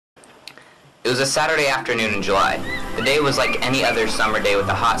was a Saturday afternoon in July. The day was like any other summer day with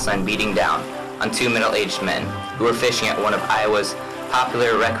the hot sun beating down on two middle-aged men who were fishing at one of Iowa's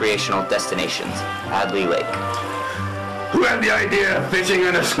popular recreational destinations, Hadley Lake. Who had the idea of fishing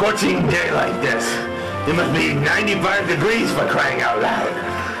on a scorching day like this? It must be 95 degrees for crying out loud.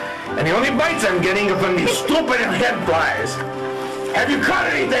 And the only bites I'm getting are from these stupid head flies. Have you caught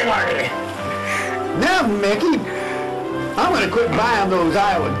anything, Artie? No, Mickey. I'm gonna quit buying those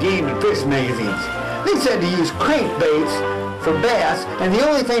Iowa game and fish magazines. They said to use crankbaits for bass, and the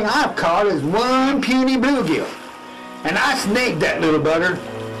only thing I've caught is one puny bluegill. And I snagged that little bugger.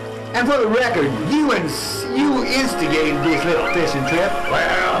 And for the record, you instigated this little fishing trip.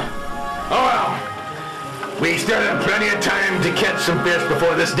 Well. We still have plenty of time to catch some fish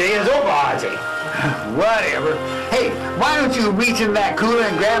before this day is over, Ozzy. Whatever. Hey, why don't you reach in that cooler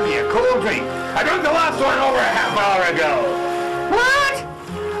and grab me a cold drink? I drank the last one over a half hour ago. What?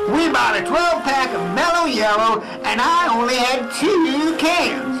 We bought a 12-pack of Mellow Yellow, and I only had 2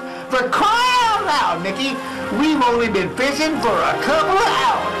 cans. For crying out loud, Mickey, we've only been fishing for a couple of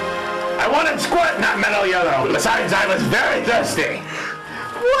hours. I wanted squirt, not Mellow Yellow. Besides, I was very thirsty.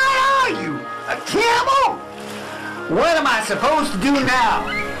 What are you, a camel? What am I supposed to do now?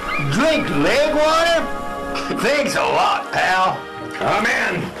 Drink leg water? Thanks a lot, pal. Oh,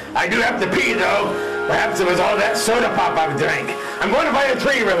 man. I do have to pee, though. Perhaps it was all that soda pop I've drank. I'm going to buy a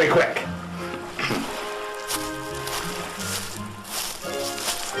tree really quick.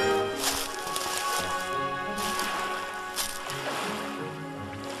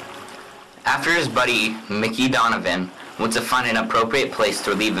 After his buddy, Mickey Donovan, went to find an appropriate place to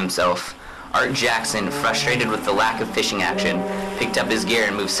relieve himself, Art Jackson, frustrated with the lack of fishing action, picked up his gear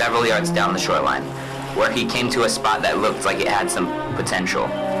and moved several yards down the shoreline, where he came to a spot that looked like it had some potential.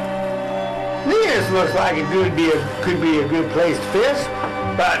 This looks like it could be a good place to fish,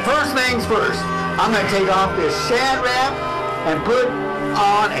 but first things first, I'm going to take off this shad wrap and put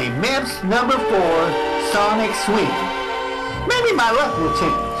on a Memphis No. 4 Sonic Swing. Maybe my luck will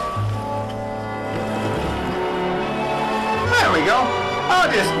change. There we go.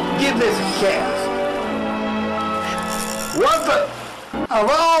 I'll just give this a cast. What the? Of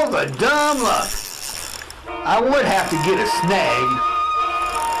all the dumb luck, I would have to get a snag.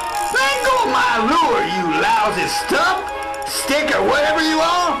 Let go of my lure, you lousy stump, stick, or whatever you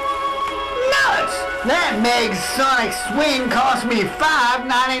are. Nuts! That Meg's Sonic Swing cost me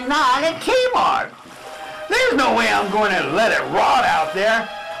 $5.99 at Kmart. There's no way I'm going to let it rot out there.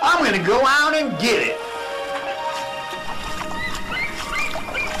 I'm going to go out and get it.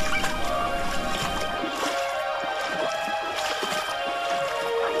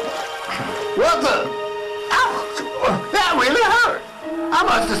 What the? Ouch! That really hurt. I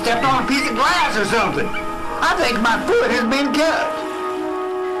must have stepped on a piece of glass or something. I think my foot has been cut.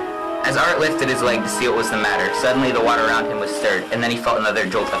 As Art lifted his leg to see what was the matter, suddenly the water around him was stirred, and then he felt another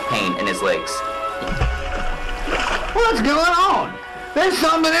jolt of pain in his legs. What's going on? There's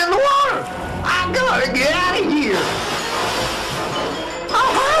something in the water. I gotta get out of here. I'm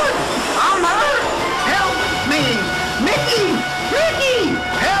hurt. I'm hurt. Help me. Mickey! Mickey!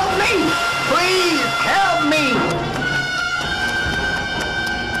 Help me! Please help me!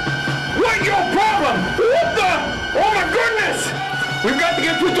 What's your problem? What the? Oh my goodness! We've got to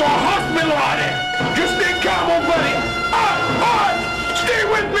get you to a hospital on it! Just stay calm, old buddy! Stay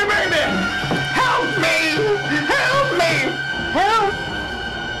with me, baby! Help me! Help me! Help!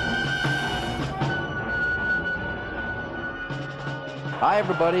 Hi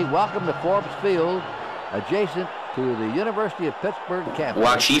everybody, welcome to Forbes Field, adjacent to the University of Pittsburgh campus.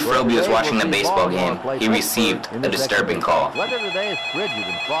 While Chief Roby was watching the baseball game, he received a disturbing call. Weather today is frigid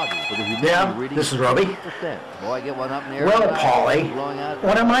and foggy. Yeah, this is Roby. Well, Paulie,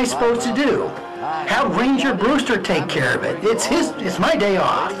 what am I supposed to do? Have Ranger Brewster take care of it. It's my day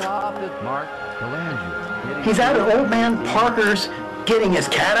off. He's out at Old Man Parker's getting his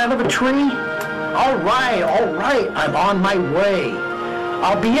cat out of a tree. All right, I'm on my way.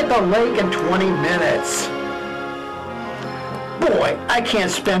 I'll be at the lake in 20 minutes. Boy, I can't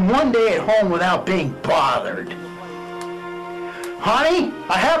spend one day at home without being bothered. Honey,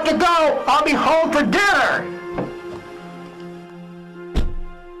 I have to go. I'll be home for dinner.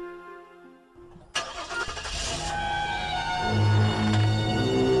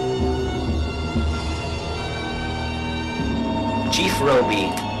 Chief Roby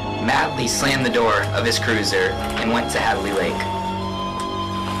madly slammed the door of his cruiser and went to Hadley Lake.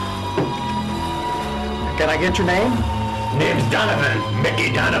 Can I get your name? Name's Donovan,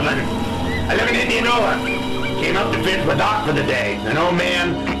 Mickey Donovan. I live in Indianola. Came up to fish with Doc for the day. And oh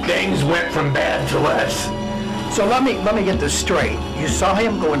man, things went from bad to worse. So let me get this straight. You saw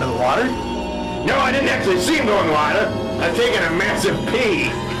him go into the water? No, I didn't actually see him go in the water. I was taking a massive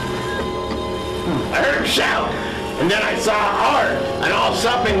pee. I heard him shout, and then I saw Art, an all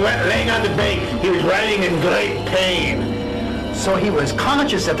sopping wet, laying on the bank. He was writhing in great pain. So he was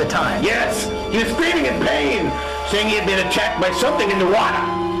conscious at the time? Yes, he was screaming in pain, saying he had been attacked by something in the water.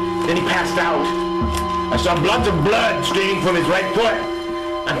 Then he passed out. I saw blots of blood streaming from his right foot.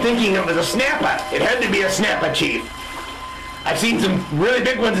 I'm thinking it was a snapper. It had to be a snapper, Chief. I've seen some really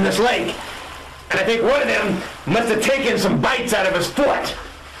big ones in this lake, and I think one of them must have taken some bites out of his foot.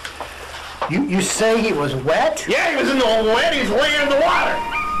 You say he was wet? Yeah, he was in the wet. He was laying in the water.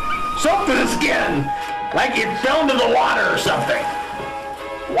 Soaked to the skin, like he fell into the water or something.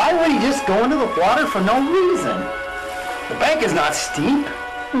 Why would he just go into the water for no reason? The bank is not steep.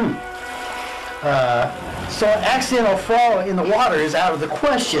 So an accidental fall in the water is out of the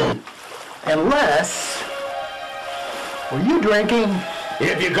question. Unless... Were you drinking?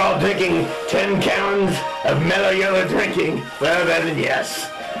 If you call drinking 10 cans of mellow yellow drinking, well then yes.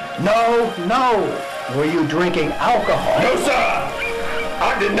 No. Were you drinking alcohol? No, sir.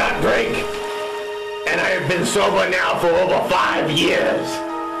 I did not drink. And I have been sober now for over 5 years.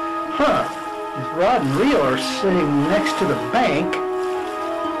 His rod and reel are sitting next to the bank.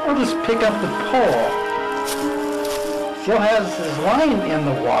 I'll just pick up the pole. Still has his line in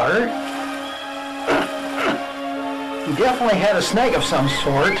the water. He definitely had a snag of some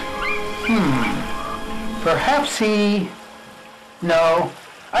sort. Perhaps he... No,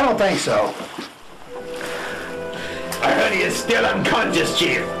 I don't think so. I heard he is still unconscious,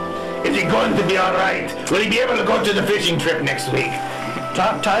 Chief. Is he going to be all right? Will he be able to go to the fishing trip next week?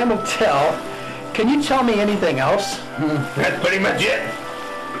 Time will tell. Can you tell me anything else? That's pretty much it.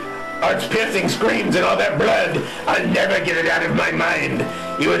 Art's piercing screams and all that blood, I'll never get it out of my mind.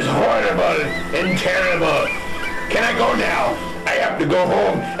 He was horrible and terrible. Can I go now? I have to go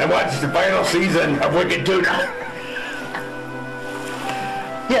home and watch the final season of Wicked Tuna.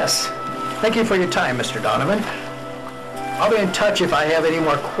 Yes. Thank you for your time, Mr. Donovan. I'll be in touch if I have any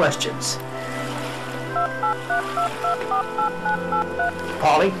more questions.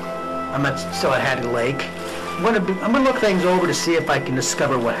 Polly, I'm still at Hadley Lake. I'm gonna look things over to see if I can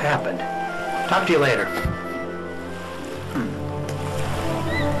discover what happened. Talk to you later.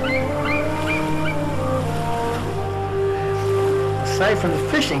 Aside from the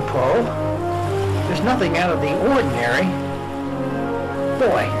fishing pole, there's nothing out of the ordinary.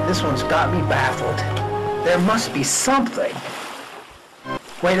 Boy, this one's got me baffled. There must be something.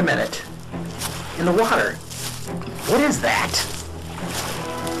 Wait a minute. In the water. What is that?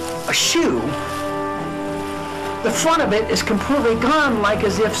 A shoe? The front of it is completely gone, like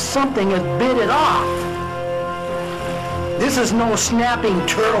as if something has bit it off. This is no snapping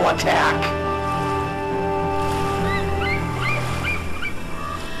turtle attack.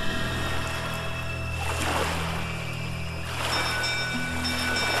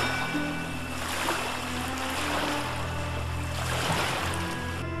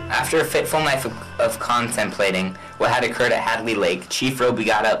 After a fitful night of contemplating what had occurred at Hadley Lake, Chief Roby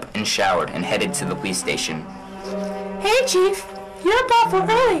got up and showered and headed to the police station. Hey, Chief. You're up awful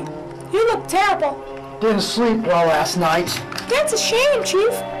early. You look terrible. Didn't sleep well last night. That's a shame,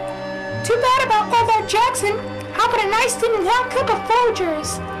 Chief. Too bad about old Art Jackson. How about a nice thin and hot cup of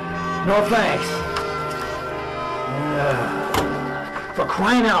Folgers? No thanks. For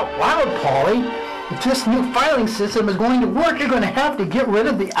crying out loud, Polly. If this new filing system is going to work, you're going to have to get rid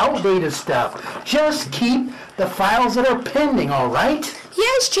of the outdated stuff. Just keep the files that are pending, all right?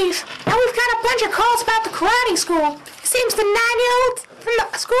 Yes, Chief. And we've got a bunch of calls about the karate school. It seems the 9-year-olds from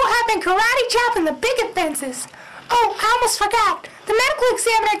the school have been karate chopping the big offenses. Oh, I almost forgot. The medical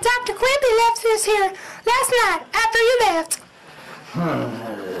examiner, Dr. Quimpy, left us here last night after you left.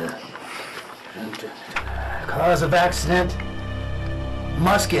 Cause of accident?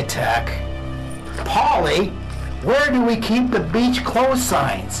 Muskie attack. Polly, where do we keep the beach closed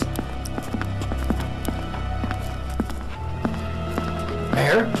signs?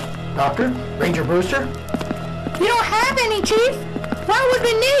 Mayor? Doctor? Ranger Brewster? You don't have any, Chief. What would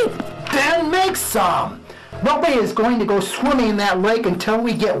we need? Then make some. Nobody is going to go swimming in that lake until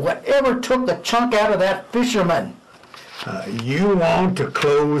we get whatever took the chunk out of that fisherman. You want to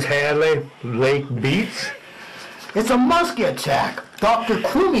close Hadley Lake Beach? It's a muskie attack. Dr.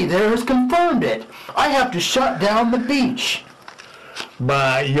 Clooney there has confirmed it. I have to shut down the beach.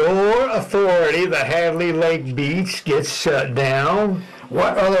 By your authority, the Hadley Lake Beach gets shut down.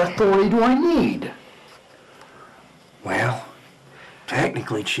 What other authority do I need? Well,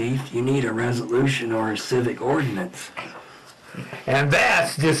 technically, Chief, you need a resolution or a civic ordinance. And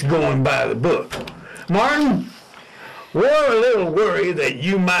that's just going by the book. Martin, We're a little worried that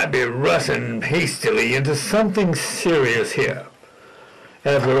you might be rushing hastily into something serious here.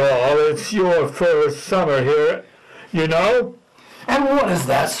 After all, it's your first summer here, you know? And what is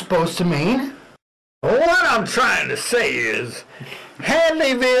that supposed to mean? What I'm trying to say is,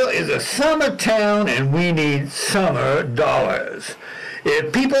 Hadleyville is a summer town and we need summer dollars.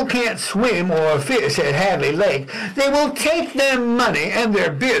 If people can't swim or fish at Hadley Lake, they will take their money and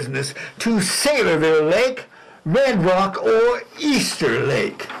their business to Sailorville Lake, Red Rock, or Easter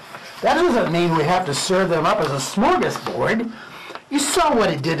Lake. That doesn't mean we have to serve them up as a smorgasbord. You saw what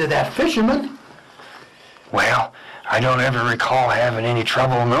he did to that fisherman. Well, I don't ever recall having any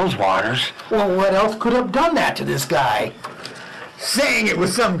trouble in those waters. Well, what else could have done that to this guy? Saying it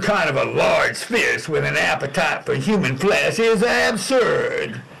was some kind of a large fish with an appetite for human flesh is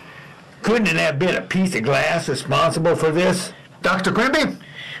absurd. Couldn't it have been a piece of glass responsible for this, Dr. Quimby?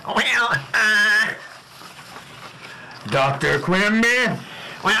 Well, Dr. Quimby?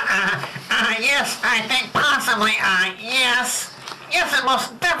 well, yes, I think possibly, yes. Yes, it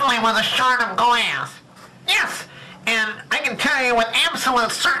most definitely was a shard of glass. Yes, and I can tell you with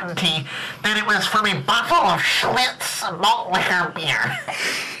absolute certainty that it was from a bottle of Schlitz malt liquor beer.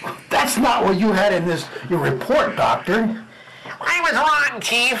 That's not what you had in your report, Doctor. I was wrong,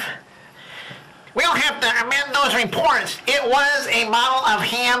 Chief. We'll have to amend those reports. It was a bottle of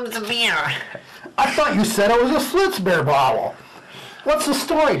Ham's beer. I thought you said it was a Schlitz beer bottle. What's the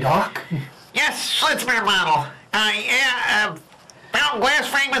story, Doc? Yes, Schlitz beer bottle. Found glass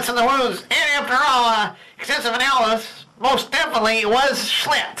fragments in the woods, and after all, extensive analysis, most definitely it was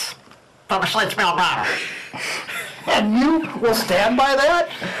Schlitz from a Schlitz beer bottle. And you will stand by that?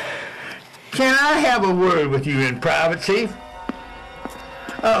 Can I have a word with you in private, Chief?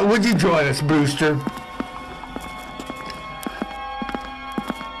 Would you join us, Brewster?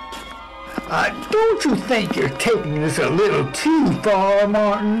 Don't you think you're taking this a little too far,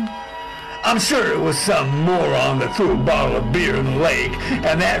 Martin? I'm sure it was some moron that threw a bottle of beer in the lake,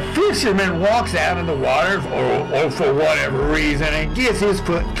 and that fisherman walks out in the water or for whatever reason and gets his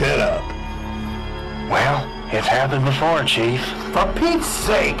foot cut up. Well, it's happened before, Chief. For Pete's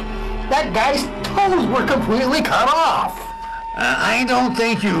sake, that guy's toes were completely cut off. I don't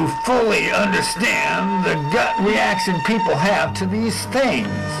think you fully understand the gut reaction people have to these things.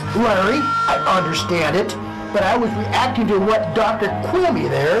 Larry, I understand it, but I was reacting to what Dr. Quimby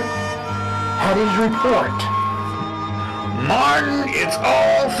there had his report. Martin, it's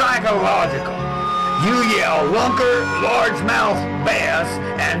all psychological. You yell lunker, largemouth bass,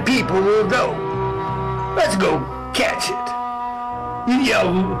 and people will go. Let's go catch it. You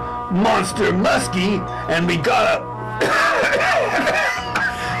yell monster muskie, and we got a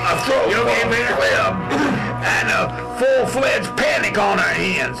throat and a full-fledged panic on our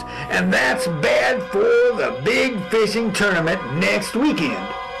hands. And that's bad for the big fishing tournament next weekend.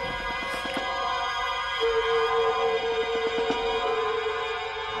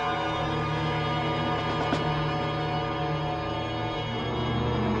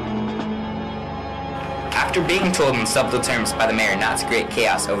 After being told in subtle terms by the mayor not to create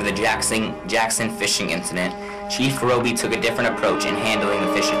chaos over the Jackson fishing incident, Chief Roby took a different approach in handling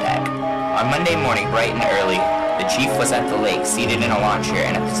the fish attack. On Monday morning, bright and early, the chief was at the lake, seated in a lawn chair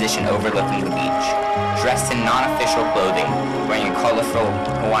in a position overlooking the beach. Dressed in non-official clothing, wearing a colorful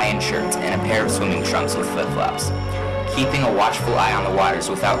Hawaiian shirt and a pair of swimming trunks with flip-flops. Keeping a watchful eye on the waters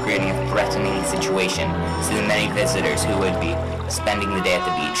without creating a threatening situation to the many visitors who would be spending the day at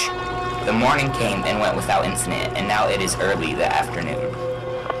the beach. The morning came and went without incident, and now it is early the afternoon.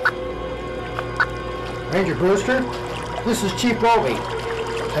 Ranger Brewster, this is Chief Roby.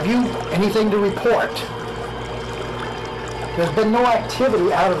 Have you anything to report? There's been no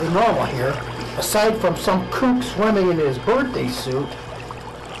activity out of the normal here, aside from some kook swimming in his birthday suit.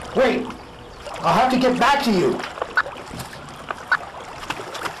 Wait, I'll have to get back to you.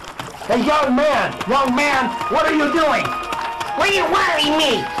 Hey, young man, what are you doing? Why are you worrying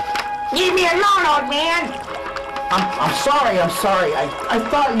me? Leave me alone, old man! I'm sorry. I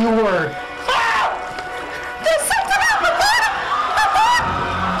thought you were... Help! There's something up above!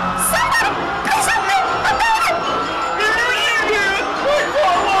 Somebody! Please help me! Above!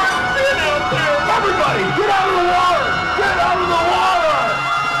 Everybody, get out of the water! Get out of the water!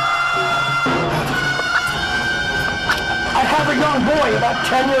 I have a young boy about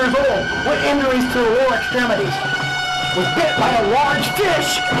 10 years old with injuries to the lower extremities. Was bit by a large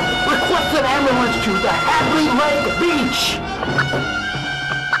fish. Request an ambulance to the Hadley Lake Beach.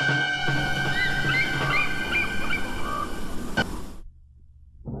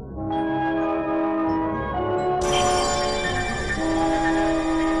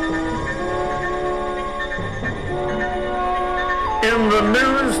 the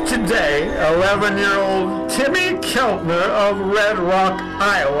news today, 11-year-old Timmy Keltner of Red Rock,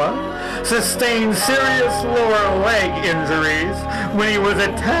 Iowa, sustained serious lower leg injuries when he was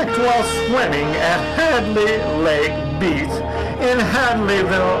attacked while swimming at Hadley Lake Beach in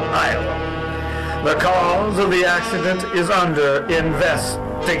Hadleyville, Iowa. The cause of the accident is under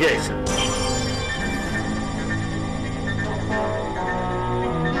investigation.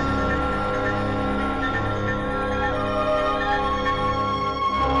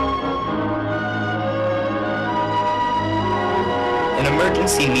 An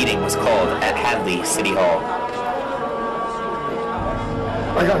emergency meeting was called at Hadley City Hall.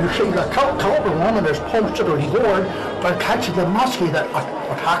 You got Keltner woman is posted a reward for catching the muskie that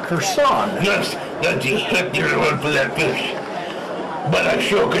attacked her son. Yes, that's a hefty reward for that fish. But I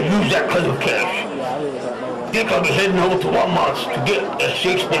sure could use that kind of cash. Think I'll be heading over to Walmart's to get a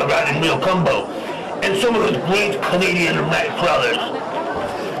Shakespeare riding meal combo and some of those great Canadian rat crawlers.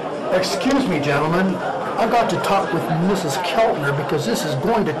 Excuse me, gentlemen. I've got to talk with Mrs. Keltner because this is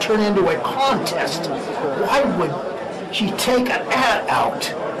going to turn into a contest. Why would she take an ad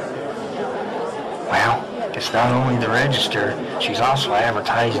out? Well, it's not only the Register, she's also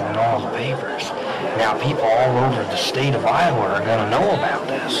advertising in all the papers. Now people all over the state of Iowa are going to know about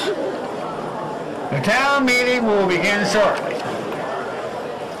this. The town meeting will begin shortly.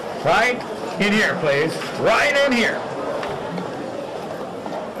 Right in here, please. Right in here.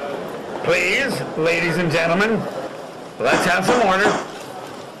 Please, ladies and gentlemen, let's have some order.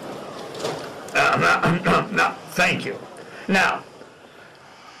 No, thank you. Now,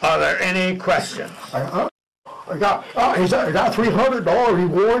 are there any questions? I got $300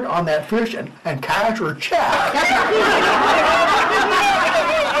 reward on that fish and cash or check.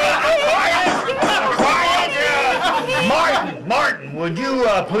 Quiet! Martin, would you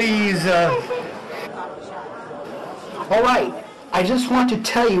please... All right. I just want to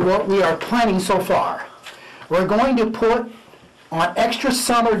tell you what we are planning so far. We're going to put on extra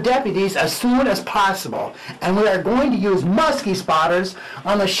summer deputies as soon as possible, and we are going to use muskie spotters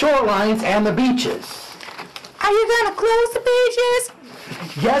on the shorelines and the beaches. Are you going to close the beaches?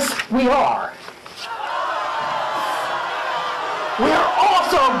 Yes, we are. We are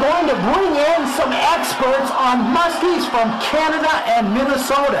also going to bring in some experts on muskies from Canada and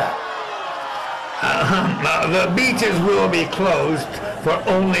Minnesota. The beaches will be closed for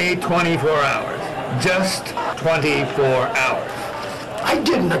only 24 hours. Just 24 hours. I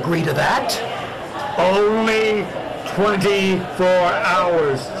didn't agree to that. Only 24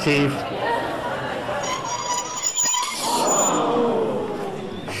 hours, Chief.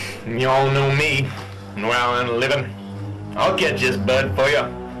 You all know me and where I earn a living. I'll catch this bud for you,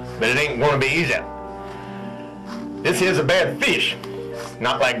 but it ain't gonna be easy. This here's a bad fish.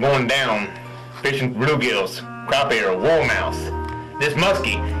 Not like going down fishing bluegills, crappie, or warmouth. This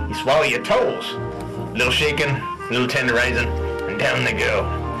muskie, you swallow your toes. A little shaking, a little tenderizing, and down they go.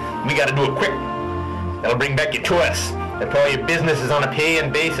 We gotta do it quick. That'll bring back your choice. If all your business is on a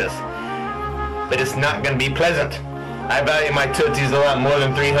paying basis. But it's not gonna be pleasant. I value my tootsies a lot more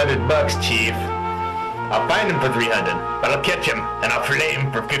than $300, Chief. I'll find him for $300, but I'll catch him and I'll fillet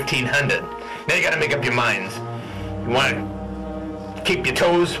him for $1,500. Now you gotta make up your minds. You wanna keep your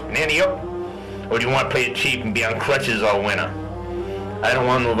toes and ante up? Or do you want to play it cheap and be on crutches all winter? I don't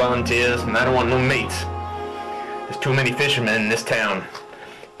want no volunteers, and I don't want no mates. There's too many fishermen in this town.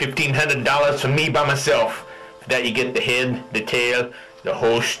 $1,500 for me by myself. For that you get the head, the tail, the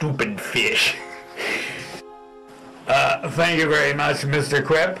whole stupid fish. Thank you very much, Mr.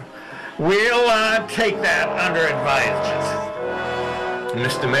 Quip. We'll take that under advisement.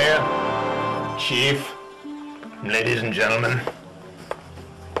 Mr. Mayor, Chief, ladies and gentlemen.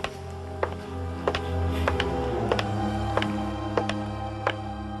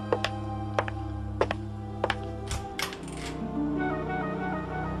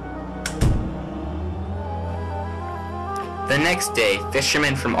 The next day,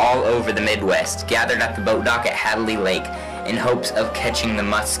 fishermen from all over the Midwest gathered at the boat dock at Hadley Lake in hopes of catching the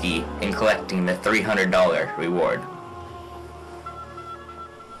muskie and collecting the $300 reward.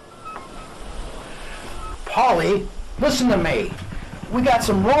 Polly, listen to me. We got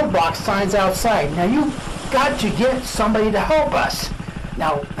some roadblock signs outside. Now you got to get somebody to help us.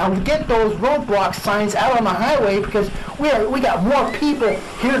 Now get those roadblock signs out on the highway because we got more people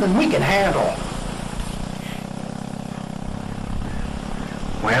here than we can handle.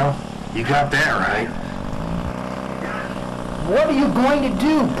 Well, you got that right. What are you going to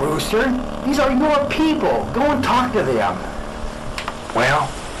do, Brewster? These are your people. Go and talk to them. Well,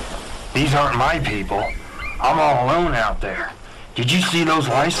 these aren't my people. I'm all alone out there. Did you see those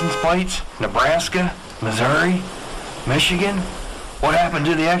license plates? Nebraska, Missouri, Michigan? What happened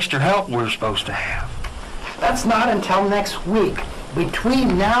to the extra help we're supposed to have? That's not until next week.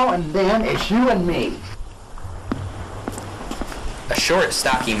 Between now and then, it's you and me. A short,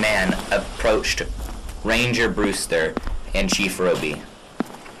 stocky man approached Ranger Brewster and Chief Roby.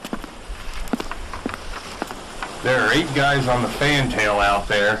 There are 8 guys on the fantail out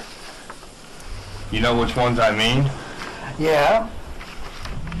there. You know which ones I mean? Yeah?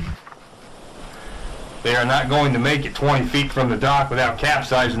 They are not going to make it 20 feet from the dock without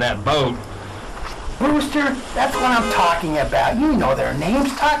capsizing that boat. Brewster, that's what I'm talking about. You know their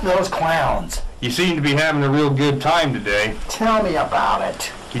names. Talk to those clowns. You seem to be having a real good time today. Tell me about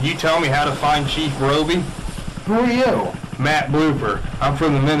it. Can you tell me how to find Chief Roby? Who are you? Matt Blooper. I'm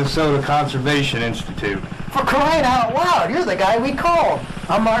from the Minnesota Conservation Institute. For crying out loud, you're the guy we called.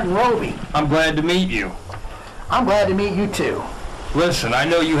 I'm Martin Roby. I'm glad to meet you. I'm glad to meet you too. Listen, I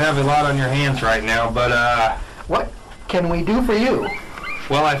know you have a lot on your hands right now, but what can we do for you?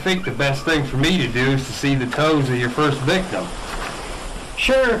 Well, I think the best thing for me to do is to see the toes of your first victim.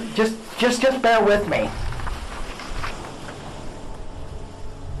 Sure, just bear with me.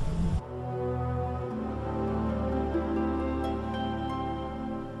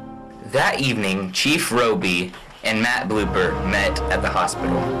 That evening, Chief Roby and Matt Blooper met at the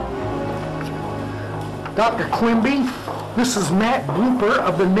hospital. Dr. Quimby, this is Matt Blooper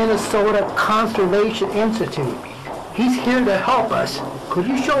of the Minnesota Conservation Institute. He's here to help us. Could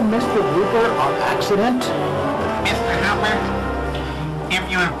you show Mr. Blooper our accident? Mr. Hopper,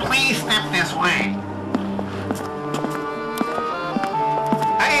 if you would please step this way.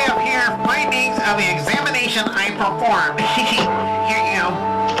 I have here findings of the examination I performed. Here you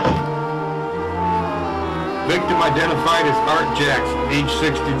go. Victim identified as Art Jackson, age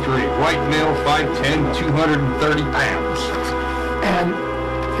 63, white male, 5'10", 230 pounds. And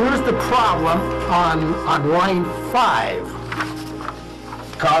here's the problem on line 5.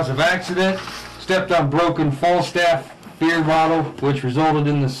 Cause of accident, stepped on broken Falstaff beer bottle, which resulted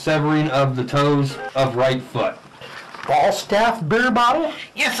in the severing of the toes of right foot. Falstaff beer bottle?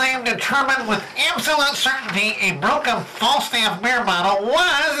 Yes, I am determined with absolute certainty a broken Falstaff beer bottle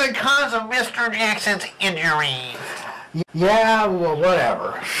was the cause of Mr. Jackson's injuries. Yeah, well,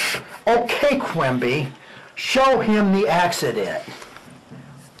 whatever. Okay, Quimby, show him the accident.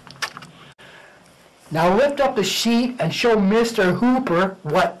 Now lift up the sheet and show Mr. Hooper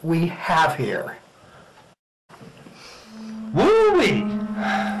what we have here. Woo-wee!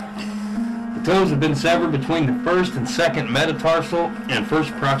 The toes have been severed between the first and second metatarsal and first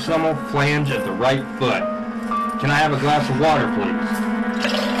proximal flange of the right foot. Can I have a glass of water, please?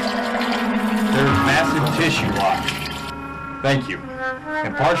 There is massive tissue loss. Thank you.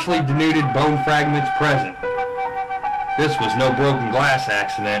 And partially denuded bone fragments present. This was no broken glass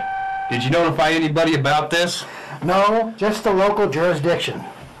accident. Did you notify anybody about this? No, just the local jurisdiction.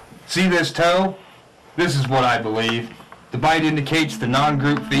 See this toe? This is what I believe. The bite indicates the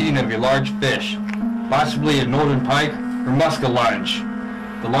non-group feeding of your large fish, possibly a northern pike or muskellunge.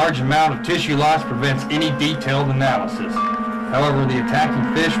 The large amount of tissue loss prevents any detailed analysis. However, the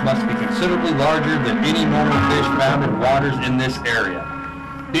attacking fish must be considerably larger than any normal fish found in waters in this area.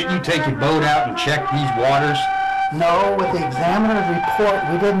 Didn't you take your boat out and check these waters? No, with the examiner's report,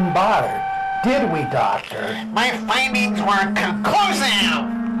 we didn't bother. Did we, Doctor? My findings were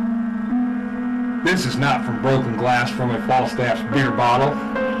conclusive. This is not from broken glass from a Falstaff's beer bottle.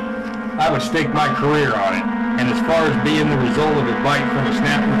 I would stake my career on it. And as far as being the result of a bite from a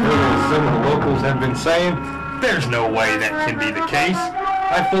snapping turtle, as some of the locals have been saying, there's no way that can be the case.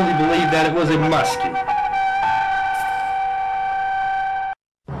 I fully believe that it was a muskie.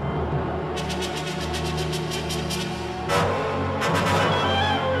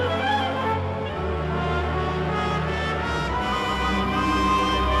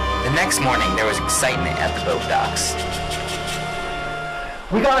 The next morning, there was excitement at the boat docks.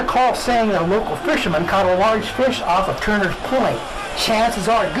 We got a call saying a local fisherman caught a large fish off of Turner's Point. Chances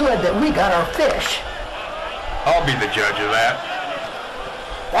are good that we got our fish. I'll be the judge of that.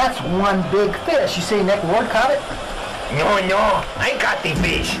 That's one big fish. You say Nick Ward caught it? No, I got the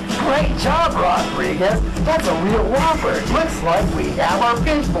fish. Great job, Rodriguez. That's a real whopper. Looks like we have our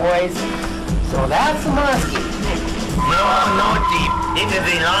fish, boys. So that's a muskie. No, Chief. This is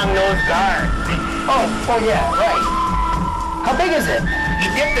a long-nosed gar. Oh, yeah, right. How big is it? He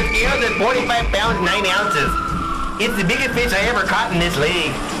tipped the scales at 45 pounds, 9 ounces. It's the biggest fish I ever caught in this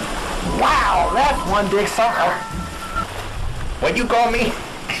lake. Wow, that's one big sucker. What'd you call me?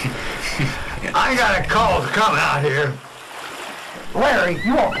 I got a call to come out here. Larry,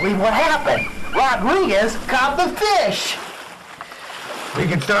 you won't believe what happened. Rodriguez caught the fish. We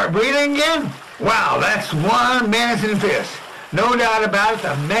can start breathing again? Wow, that's one menacing fish. No doubt about it,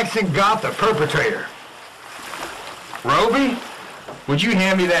 the Mexican got the perpetrator. Roby, would you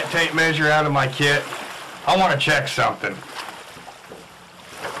hand me that tape measure out of my kit? I want to check something.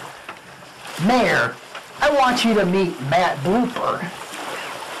 Mayor, I want you to meet Matt Blooper.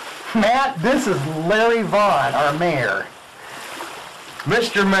 Matt, this is Larry Vaughn, our mayor.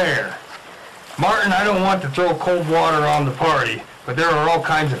 Mr. Mayor, Martin, I don't want to throw cold water on the party, but there are all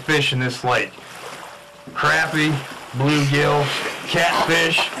kinds of fish in this lake. Crappie, bluegill,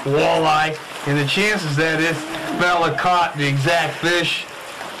 catfish, walleye, and the chances that this fella caught the exact fish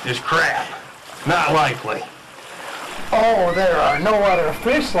is crap. Not likely. Oh, there are no other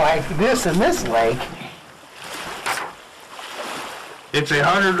fish like this in this lake. It's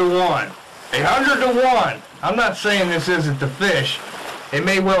 100 to 1. 100 to 1. I'm not saying this isn't the fish. It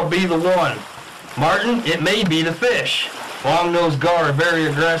may well be the one. Martin, it may be the fish. Long-nosed gar are very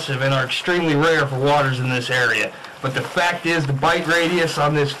aggressive and are extremely rare for waters in this area. But the fact is the bite radius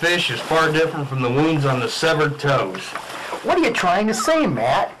on this fish is far different from the wounds on the severed toes. What are you trying to say,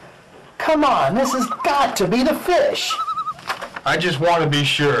 Matt? Come on, this has got to be the fish. I just want to be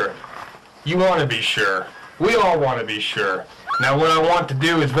sure. You want to be sure. We all want to be sure. Now what I want to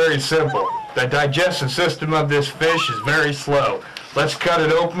do is very simple. The digestive system of this fish is very slow. Let's cut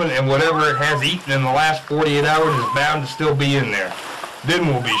it open, and whatever it has eaten in the last 48 hours is bound to still be in there. Then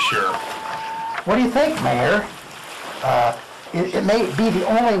we'll be sure. What do you think, Mayor? It may be the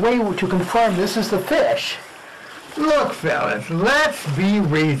only way to confirm this is the fish. Look, fellas, let's be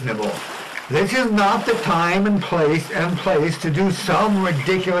reasonable. This is not the time and place to do some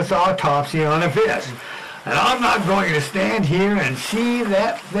ridiculous autopsy on a fish. And I'm not going to stand here and see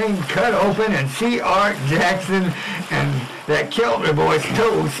that thing cut open and see Art Jackson and that Keltner boy's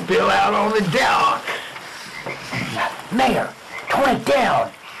toes spill out on the dock. Mayor, tone it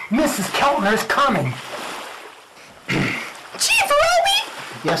down. Mrs. Keltner's coming. Chief Roby!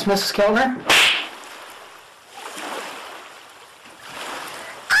 Yes, Mrs. Keltner?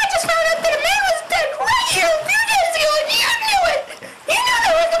 I just found out that a man was dead right here a few days ago, and you knew it! You knew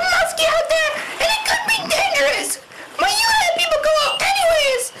there was a muskie out there, and it could be dangerous! But you let people go out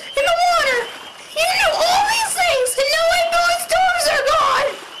anyways, in the water! You knew all these things, and now I know his toes are gone!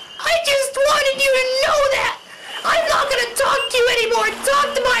 I just wanted you to know that! I'm not gonna talk to you anymore! Talk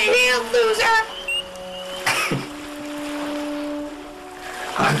to my hand, loser!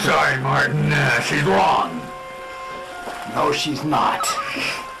 I'm sorry, Martin. She's wrong. No, she's not.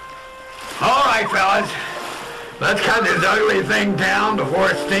 All right, fellas. Let's cut this ugly thing down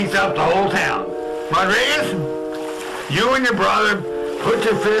before it stinks up the whole town. Rodriguez, you and your brother put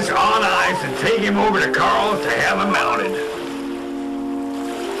your fish on ice and take him over to Carl to have him mounted.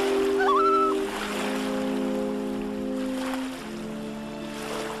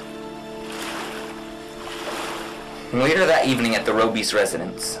 Later that evening at the Roby's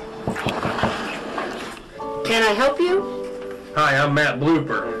residence. Can I help you? Hi, I'm Matt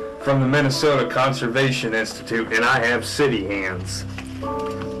Blooper from the Minnesota Conservation Institute, and I have city hands.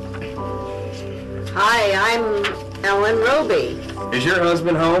 Hi, I'm Ellen Roby. Is your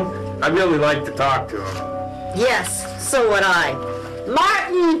husband home? I'd really like to talk to him. Yes, so would I.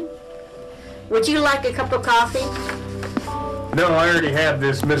 Martin! Would you like a cup of coffee? No, I already have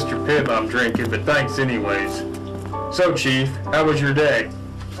this Mr. Pibb I'm drinking, but thanks anyways. So, Chief, how was your day?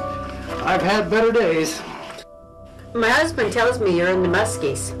 I've had better days. My husband tells me you're in the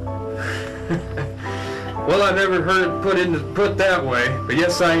Muskies. Well, I never heard it put that way, but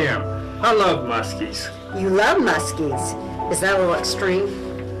yes, I am. I love muskies. You love Muskies. Is that a little extreme?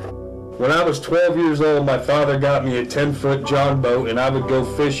 When I was 12 years old, my father got me a 10-foot john boat, and I would go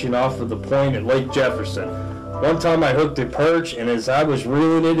fishing off of the point at Lake Jefferson. One time I hooked a perch, and as I was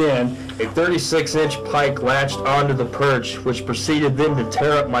reeling it in, a 36-inch pike latched onto the perch, which proceeded then to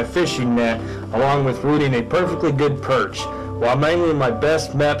tear up my fishing net, along with rooting a perfectly good perch, while mangling my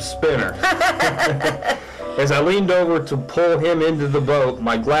best map spinner. As I leaned over to pull him into the boat,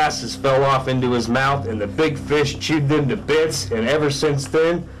 my glasses fell off into his mouth, and the big fish chewed them to bits, and ever since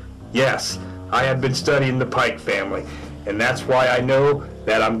then, yes, I have been studying the pike family, and that's why I know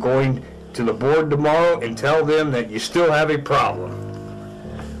that I'm going to the board tomorrow and tell them that you still have a problem.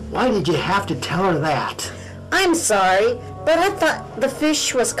 Why did you have to tell her that? I'm sorry, but I thought the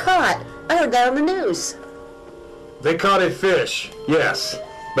fish was caught. I heard that on the news. They caught a fish, yes,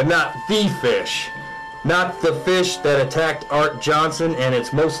 but not the fish. Not the fish that attacked Art Johnson, and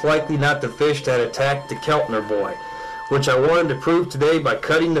it's most likely not the fish that attacked the Keltner boy, which I wanted to prove today by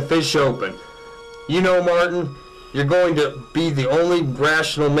cutting the fish open. You know, Martin, you're going to be the only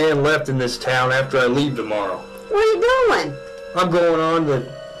rational man left in this town after I leave tomorrow. Where are you going? I'm going on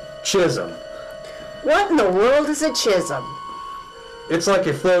to Chisholm. What in the world is a chism? It's like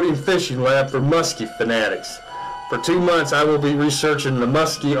a floating fishing lab for muskie fanatics. For 2 months, I will be researching the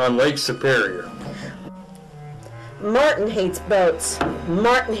muskie on Lake Superior. Martin hates boats.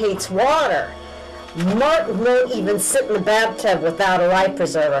 Martin hates water. Martin won't even sit in the bathtub without a life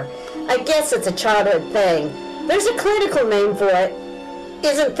preserver. I guess it's a childhood thing. There's a clinical name for it.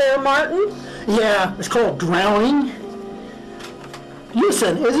 Isn't there, Martin? Yeah, it's called drowning.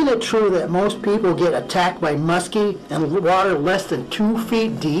 Listen, isn't it true that most people get attacked by muskie in water less than 2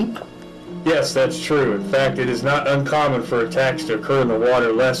 feet deep? Yes, that's true. In fact, it is not uncommon for attacks to occur in the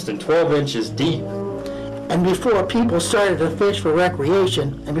water less than 12 inches deep. And before people started to fish for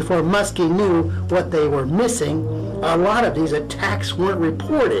recreation, and before muskie knew what they were missing, a lot of these attacks weren't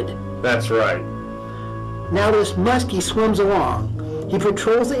reported. That's right. Now this muskie swims along. He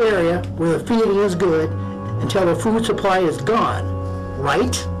patrols the area where the feeding is good until the food supply is gone,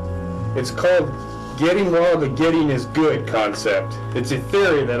 right? It's called getting while the getting is good concept. It's a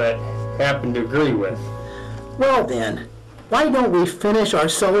theory that I happen to agree with. Well then, why don't we finish our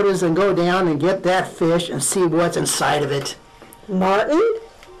sodas and go down and get that fish and see what's inside of it? Martin,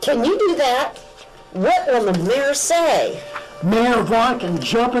 can you do that? What will the mayor say? Mayor Vaughn can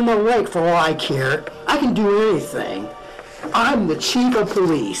jump in the lake for all I care. I can do anything. I'm the chief of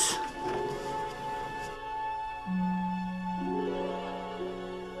police.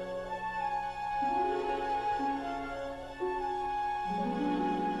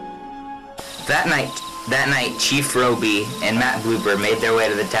 That night, Chief Roby and Matt Blooper made their way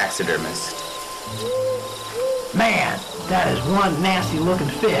to the taxidermist. Man, that is one nasty-looking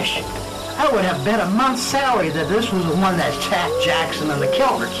fish. I would have bet a month's salary that this was the one that attacked Jackson and the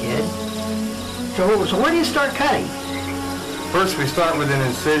Kelter kid. So where do you start cutting? First, we start with an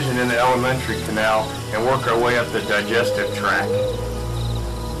incision in the alimentary canal and work our way up the digestive tract.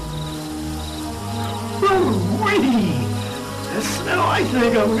 Ooh-wee! The smell, I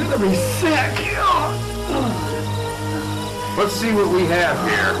think I'm gonna be sick. Let's see what we have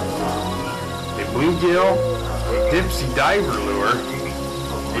here. A bluegill, a dipsy diver lure,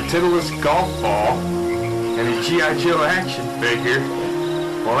 a Titulus golf ball, and a G.I. Joe action figure.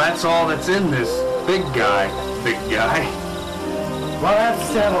 Well, that's all that's in this big guy. Well, that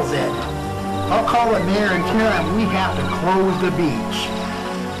settles it. I'll call the mayor and tell him we have to close the beach.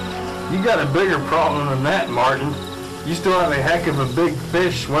 You got a bigger problem than that, Martin. You still have a heck of a big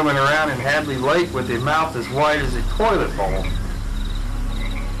fish swimming around in Hadley Lake with a mouth as wide as a toilet bowl.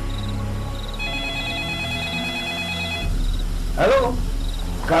 Hello?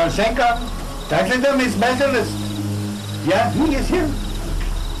 Karasenka? Taxidermy specialist? Yeah, he is here.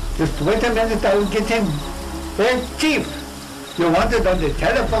 Just wait a minute, I will get him. Hey, Chief, you wanted on the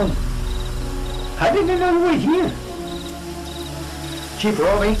telephone. How did you know you were here? Chief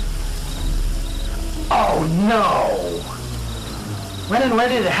Roby? Oh no! When and where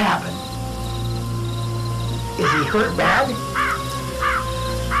did it happen? Is he hurt bad?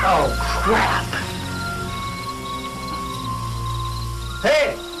 Oh crap!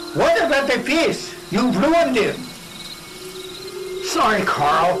 Hey, what about the fish? You've ruined him. Sorry,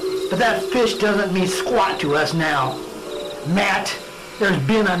 Carl, but that fish doesn't mean squat to us now. Matt, there's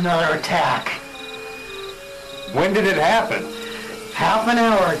been another attack. When did it happen? Half an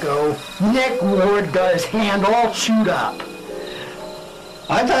hour ago, Nick Ward got his hand all chewed up.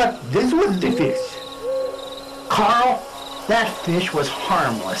 I thought this was the fish. Carl, that fish was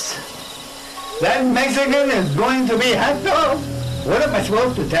harmless. That Mexican is going to be hot dog. What am I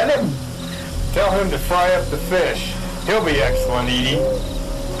supposed to tell him? Tell him to fry up the fish. He'll be excellent eating.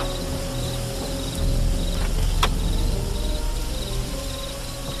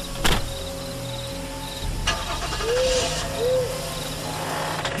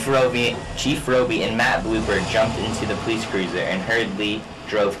 Chief Roby and Matt Blooper jumped into the police cruiser and hurriedly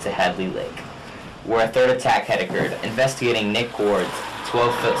drove to Hadley Lake, where a third attack had occurred, investigating Nick Ward's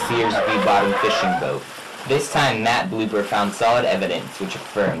 12-foot Sears V-bottom fishing boat. This time, Matt Blooper found solid evidence which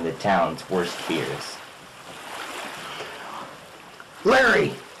affirmed the town's worst fears.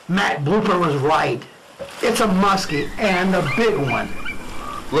 Larry, Matt Blooper was right. It's a muskie, and a big one.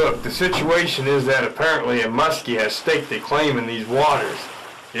 Look, the situation is that apparently a muskie has staked a claim in these waters.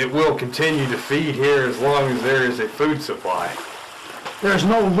 It will continue to feed here as long as there is a food supply. There's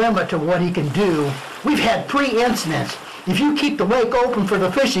no limit to what he can do. We've had 3 incidents. If you keep the lake open for the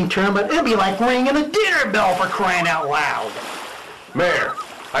fishing tournament, it'll be like ringing a dinner bell for crying out loud. Mayor,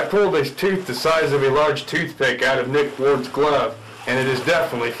 I pulled a tooth the size of a large toothpick out of Nick Ward's glove, and it is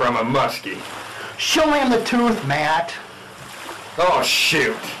definitely from a muskie. Show him the tooth, Matt. Oh,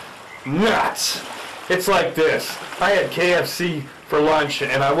 shoot. Nuts. It's like this. I had KFC for lunch,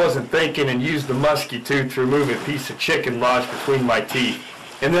 and I wasn't thinking and used the muskie tooth to remove a piece of chicken lodged between my teeth.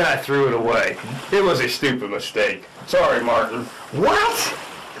 And then I threw it away. It was a stupid mistake. Sorry, Martin. What?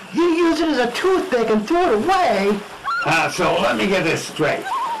 You used it as a toothpick and threw it away? So let me get this straight.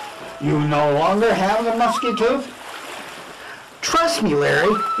 You no longer have the musky tooth? Trust me,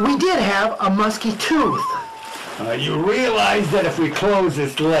 Larry, we did have a musky tooth. You realize that if we close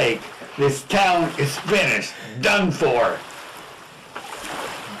this lake, this town is finished, done for,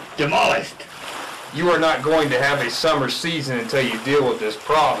 demolished. You are not going to have a summer season until you deal with this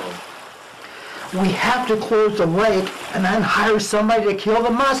problem. We have to close the lake and then hire somebody to kill the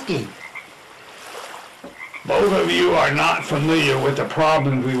muskie. Both of you are not familiar with the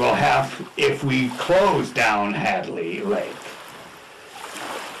problems we will have if we close down Hadley Lake.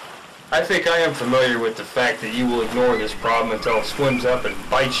 I think I am familiar with the fact that you will ignore this problem until it swims up and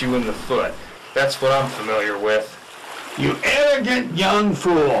bites you in the foot. That's what I'm familiar with. You arrogant young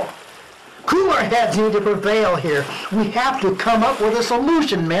fool. Cooler heads need to prevail here. We have to come up with a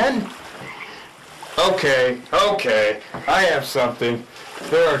solution, men. Okay, I have something.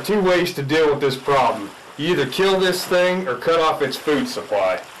 There are two ways to deal with this problem. You either kill this thing or cut off its food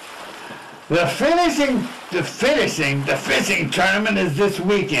supply. The fishing tournament is this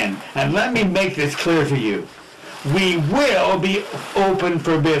weekend, and let me make this clear to you. We will be open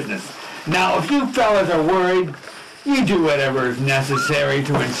for business. Now, if you fellas are worried, you do whatever is necessary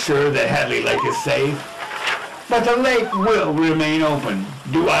to ensure that Hadley Lake is safe. But the lake will remain open.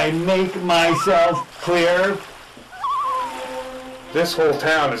 Do I make myself clear? This whole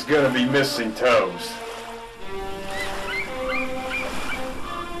town is going to be missing toes.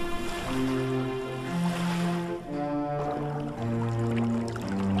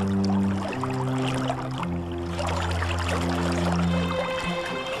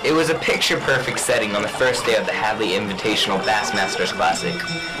 It was a picture-perfect setting on the first day of the Hadley Invitational Bassmasters Classic.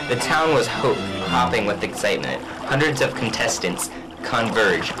 The town was hopping with excitement. Hundreds of contestants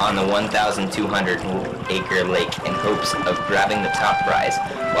converge on the 1,200-acre lake in hopes of grabbing the top prize,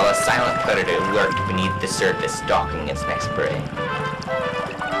 while a silent predator lurked beneath the surface, stalking its next prey.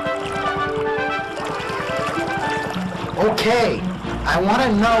 Okay, I want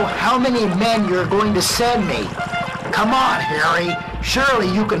to know how many men you're going to send me. Come on, Harry. Surely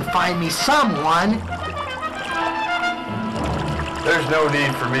you can find me someone. There's no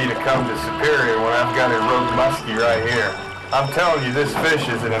need for me to come to Superior when I've got a rogue muskie right here. I'm telling you, this fish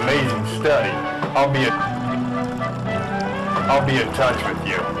is an amazing study. I'll be in touch with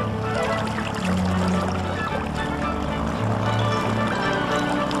you.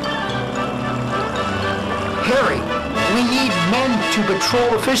 Harry, we need men to patrol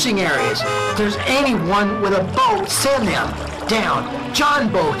the fishing areas. If there's anyone with a boat, send them. Down. John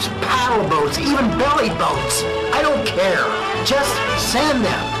boats, paddle boats, even belly boats. I don't care. Just send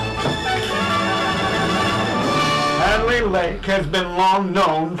them. Hadley Lake has been long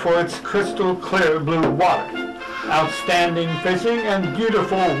known for its crystal clear blue water, outstanding fishing, and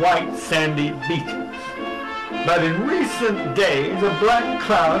beautiful white sandy beaches. But in recent days, a black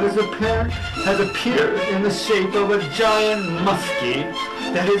cloud has appeared in the shape of a giant muskie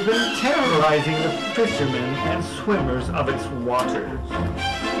that has been terrorizing the fishermen and swimmers of its waters.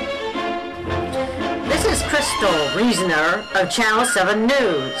 This is Crystal Reasoner of Channel 7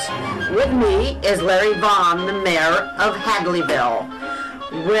 News. With me is Larry Vaughn, the mayor of Hadleyville,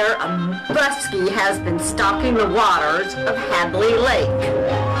 where a muskie has been stalking the waters of Hadley Lake.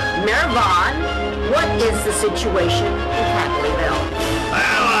 Mayor Vaughn, what is the situation in Hadleyville?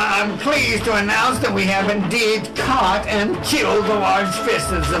 Well, I'm pleased to announce that we have indeed caught and killed the large fish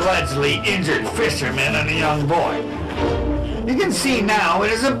that allegedly injured fishermen and a young boy. You can see now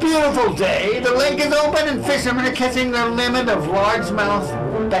it is a beautiful day. The lake is open and fishermen are catching their limit of largemouth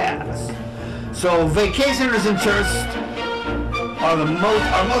bass. So vacationers and tourists are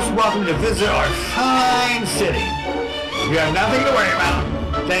most welcome to visit our fine city. You have nothing to worry about.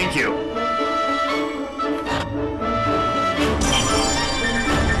 Thank you.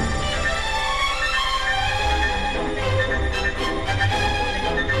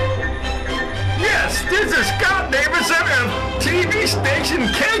 Yes, this is Scott Davidson of TV station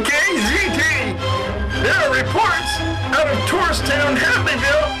KKZT. There are reports out of tourist town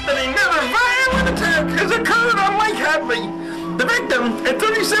Hadleyville that another violent attack has occurred on Lake Hadley. The victim, a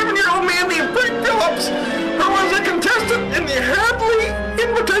 37-year-old man named Frank Phillips, who was a contestant in the Hadley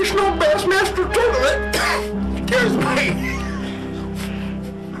Invitational Bassmaster Tournament, excuse me,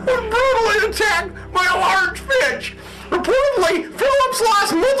 was brutally attacked by a large fish. Reportedly, Phillips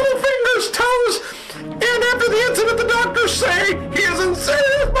lost multiple fingers, toes, and after the incident, the doctors say he is in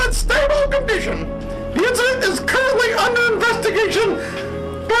serious but stable condition. The incident is currently under investigation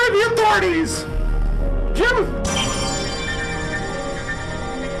investigation by the authorities. Jim?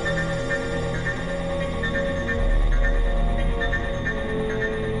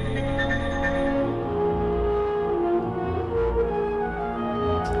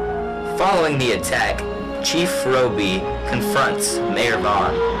 Following the attack, Chief Roby confronts Mayor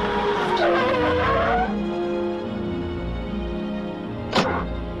Vaughn.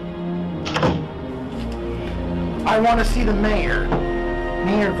 I want to see the mayor.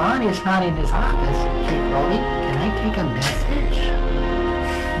 Mayor Vaughn is not in his office. Chief Roby, can I take a message?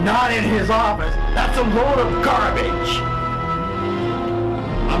 Not in his office. That's a load of garbage.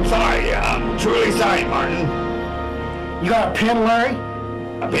 I'm sorry. I'm truly sorry, Martin. You got a pen, Larry?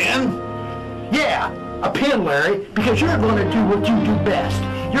 A pen? Yeah, a pen, Larry, because you're going to do what you do best.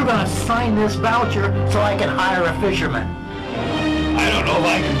 You're going to sign this voucher so I can hire a fisherman. I don't know if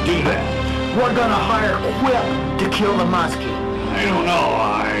I can do that. We're going to hire Quip to kill the Muskie. I don't know.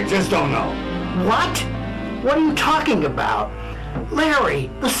 I just don't know. What? What are you talking about? Larry,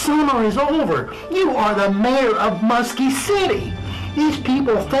 the summer is over. You are the mayor of Muskie City. These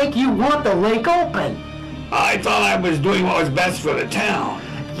people think you want the lake open. I thought I was doing what was best for the town.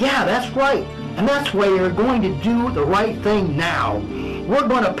 Yeah, that's right. And that's why you're going to do the right thing now. We're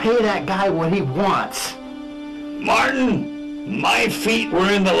going to pay that guy what he wants. Martin, my feet were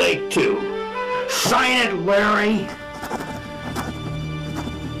in the lake too. Sign it, Larry.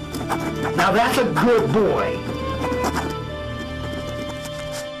 Now that's a good boy.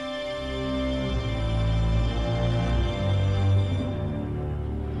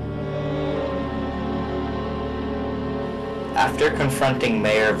 After confronting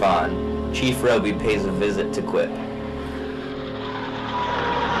Mayor Vaughn, Chief Roby pays a visit to Quip.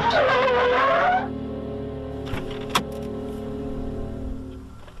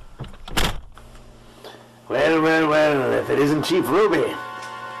 Well, if it isn't Chief Roby.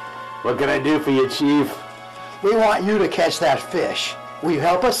 What can I do for you, Chief? We want you to catch that fish. Will you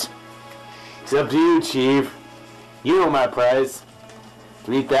help us? It's up to you, Chief. You know my price.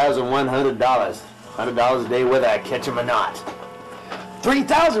 $3,100. $100 a day whether I catch him or not.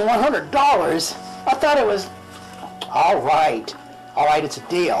 $3,100? I thought it was... All right, it's a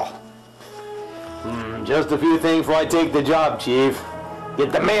deal. Just a few things before I take the job, Chief.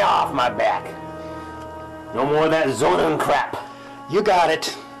 Get the mayor off my back. No more of that zoning crap. You got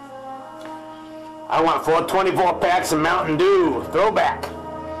it. I want 4 24 packs of Mountain Dew. Throwback.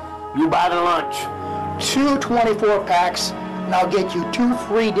 You buy the lunch. 2 24 packs, and I'll get you 2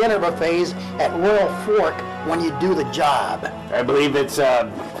 free dinner buffets at Royal Fork when you do the job. I believe it's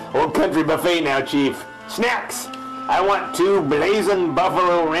Old Country Buffet now, Chief. Snacks. I want 2 blazing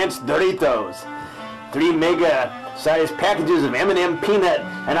Buffalo Ranch Doritos, 3 mega-sized packages of M&M peanut,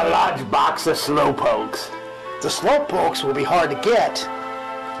 and a large box of Slowpokes. The Slowpokes will be hard to get.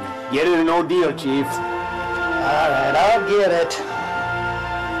 Get it, no deal, Chief. All right, I'll get it.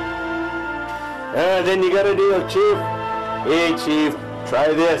 Then you got a deal, Chief. Hey, Chief,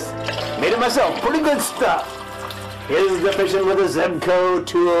 try this. Made it myself. Pretty good stuff. Here's the fishing with a Zebco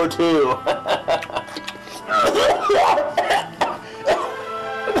 202.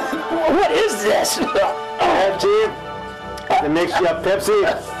 What is this? Chief, the mixture of Pepsi,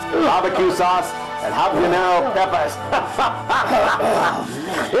 barbecue sauce, and habanero peppers.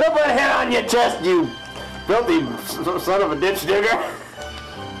 It'll put a head on your chest, you filthy son of a ditch digger.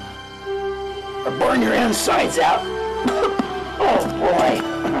 Or burn your insides out. Oh, boy.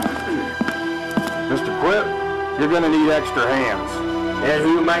 Mr. Quip, you're going to need extra hands. And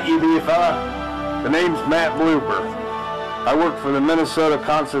who might you be, fella? The name's Matt Blooper. I work for the Minnesota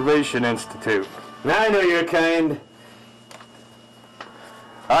Conservation Institute. I know your kind.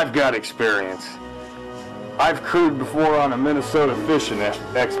 I've got experience. I've crewed before on a Minnesota fishing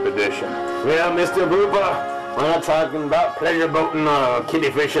expedition. Well, Mr. Blooper, we're not talking about pleasure boating or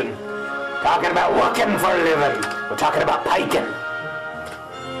kiddie fishing. Talking about working for a living. We're talking about piking.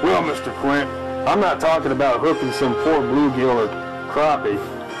 Well, Mr. Quint, I'm not talking about hooking some poor bluegill or crappie.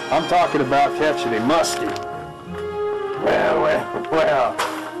 I'm talking about catching a muskie. Well.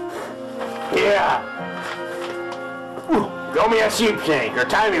 Yeah. Throw me a sheep shank, or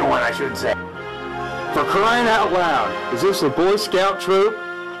tie me one, I should say. For crying out loud, is this a Boy Scout troop?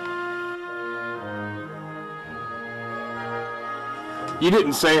 You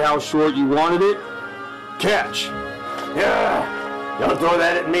didn't say how short you wanted it. Catch. Yeah. Don't throw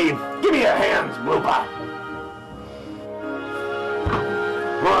that at me. Give me your hands, Blooper.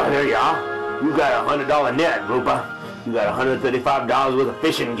 Oh, there you are. You got a $100 net, Blooper. You got $135 worth of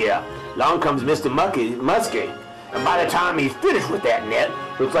fishing gear. Along comes Mr. Muskie. And by the time he's finished with that net,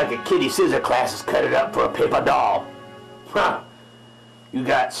 looks like a kitty scissor class has cut it up for a paper doll. Huh. You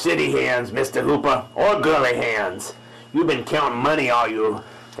got city hands, Mr. Hooper, or girly hands. You've been counting money all you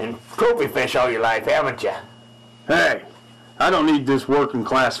and trophy fish all your life, haven't you? Hey, I don't need this working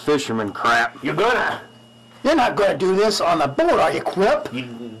class fisherman crap. You're gonna. You're not going to do this on the boat, are you, Quip? You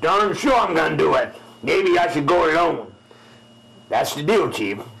darn sure I'm gonna do it. Maybe I should go alone. That's the deal,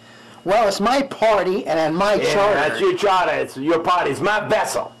 Chief. Well, it's my party and on my charter. That's your charter. It's your party. It's my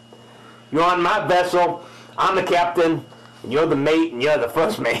vessel. You're on my vessel. I'm the captain. And you're the mate, and you're the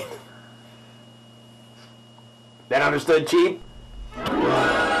first mate. That understood, Chief?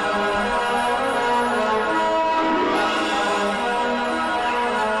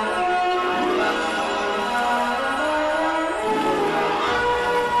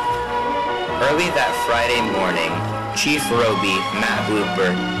 Early that Friday morning, Chief Roby, Matt Blooper,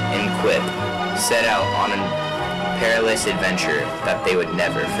 and Quip set out on a perilous adventure that they would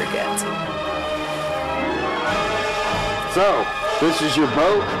never forget. So, this is your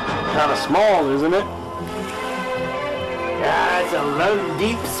boat? Kind of small, isn't it? Yeah, it's a Lone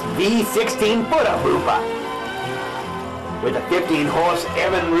Deep's V16-footer, Blooper. With a 15-horse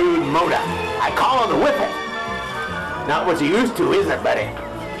Evinrude motor. I call it the Whippet. Not what you're used to, is it, buddy?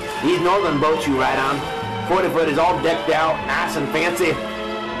 These northern boats you ride on, 40-foot is all decked out, nice and fancy.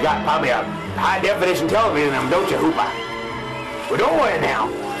 Got probably a high-definition television in them, don't you, Hooper? Well, don't worry now.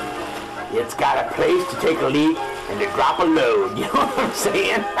 It's got a place to take a leak and to drop a load, you know what I'm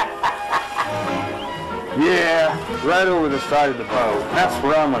saying? Yeah, right over the side of the boat. That's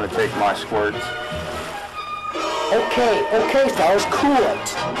where I'm going to take my squirts. Okay, fellas, cool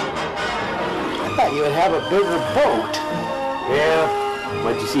it. I thought you would have a bigger boat. Yeah.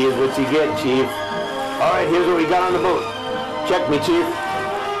 What you see is what you get, Chief. All right, here's what we got on the boat. Check me, Chief.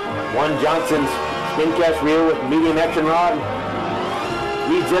 One Johnson's spin cast reel with medium action rod.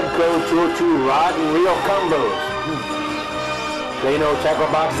 3 Zebco 202 rod and reel combos. Plano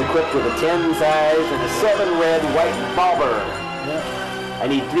tackle box equipped with a 10 size and a 7 red white bobber. I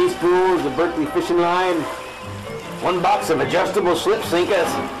need 3 spools of Berkeley fishing line. 1 box of adjustable slip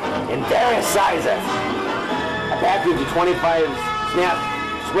sinkers in various sizes. A package of 25 snap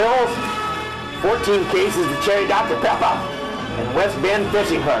swills, 14 cases of cherry Dr. Pepper, and West Bend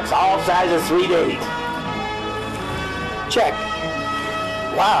fishing hooks, all sizes 3 to 8. Check.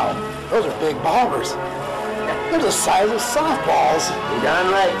 Wow, those are big bobbers. They're the size of softballs. You done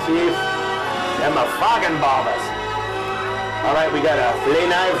right, Chief. Them are fogging bobbers. All right, we got a fillet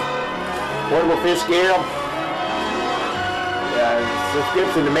knife, portable fish scale,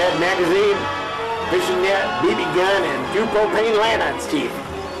 subscription to Mad Magazine, fishing net, BB gun, and 2 propane lanterns, Chief.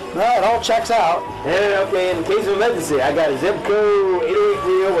 Well, it all checks out. Yeah, okay, in case of emergency, I got a Zebco 808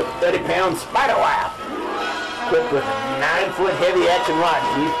 reel with 30-pound spider wire. Equipped with a 9-foot heavy action rod,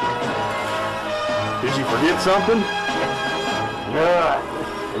 Chief. Did you forget something?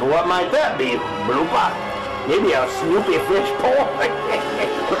 And what might that be, Blooper? Maybe a Snoopy fish pole?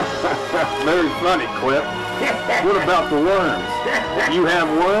 Very funny, Quip. What about the worms? You have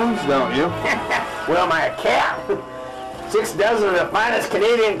worms, don't you? Well, my cat. 6 dozen of the finest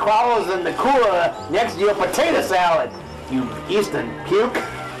Canadian crawlers in the cooler next to your potato salad, you eastern puke.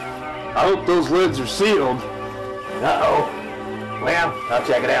 I hope those lids are sealed. Uh-oh. Well, I'll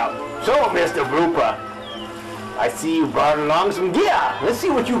check it out. So, Mr. Blooper, I see you brought along some gear. Let's see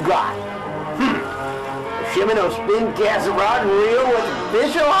what you got. A Shimano spin cast rod and reel with a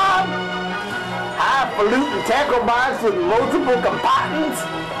fish on? Highfalutin tackle box with multiple compartments?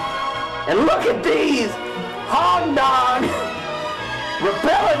 And look at these! Hog dog!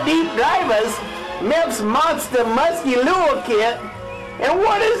 Repeller deep divers, Mep's monster musky lure kit. And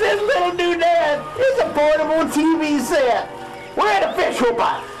what is this little doodad? It's a portable TV set. We're at a fish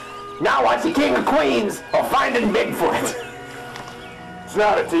hooper. Now watch the King of Queens or Finding Bigfoot. It's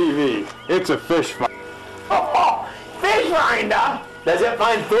not a TV. It's a fish finder. Oh, fish finder? Does it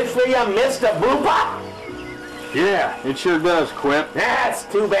find fish for you, Mr. Blooper? Yeah, it sure does, Quip. That's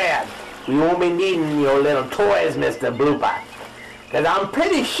too bad. We won't be needing your little toys, Mr. Blooper. Because I'm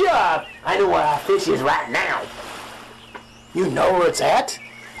pretty sure I know where our fish is right now. You know where it's at?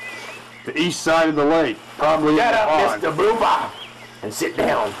 The east side of the lake. Probably Shut in the up, pond. Mr. Blooper. And sit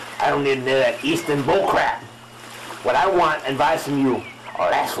down. I don't need any of that eastern bullcrap. What I want advice from you, or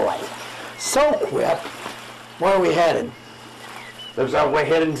that's right. So, Quip, where are we headed? Looks like we're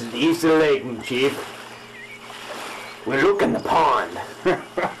heading to the east of the lake, Chief. We're looking the pond.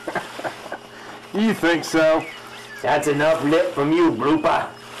 You think so? That's enough lip from you, Blooper.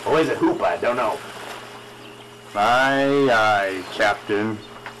 Or is it Hooper? I don't know. Aye, aye, Captain.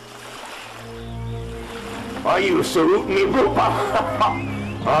 Are you saluting me, Blooper?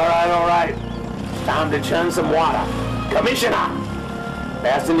 All right. It's time to churn some water. Commissioner,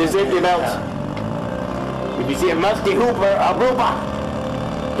 Fasten your safety belts. If you see a musky hooper or blooper,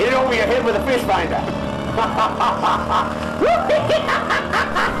 hit it over your head with a fish finder.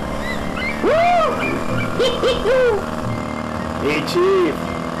 Hey, Chief.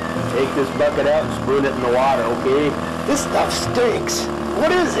 Take this bucket out and spoon it in the water, okay? This stuff stinks.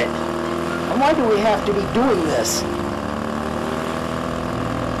 What is it? And why do we have to be doing this?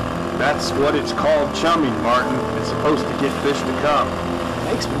 That's what it's called chumming, Martin. It's supposed to get fish to come.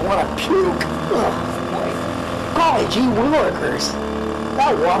 Makes me want to puke. Ugh, boy. Golly gee willikers.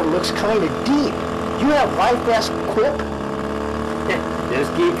 That water looks kind of deep. Do you have life vest quip?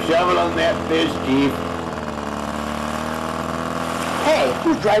 Just keep shoveling that fish, Chief. Hey,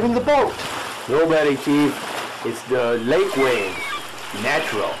 who's driving the boat? Nobody, Chief. It's the lake waves.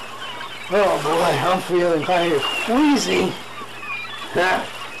 Natural. Oh boy, I'm feeling kind of queasy.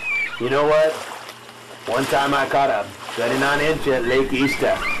 You know what? One time I caught a 39-inch at Lake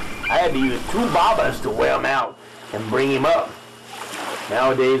Easter. I had to use 2 bobbers to weigh him out and bring him up.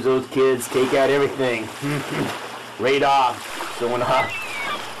 Nowadays, those kids take out everything. Radar, sonar,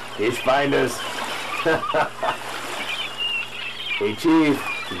 fish finders. Hey, Chief,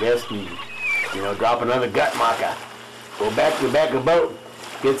 best drop another gut marker. Go back to the back of the boat,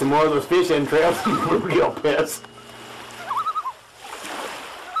 get some more of those fish entrails and bluegill piss.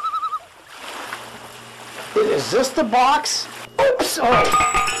 Is this the box? Oops!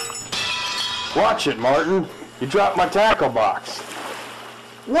 Oh! Watch it, Martin. You dropped my tackle box.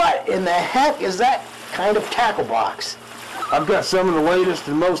 What in the heck is that kind of tackle box? I've got some of the latest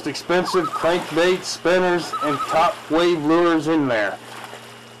and most expensive crankbaits, spinners, and top wave lures in there.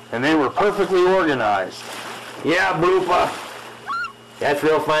 And they were perfectly organized. Yeah, Blooper. That's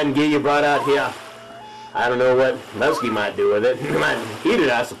real fine gear you brought out here. I don't know what Muskie might do with it. He might eat it,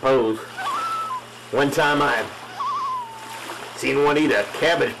 I suppose. One time I seen one eat a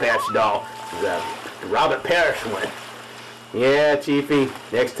Cabbage Patch doll. It was a Robert Parrish one. Yeah, Chiefy,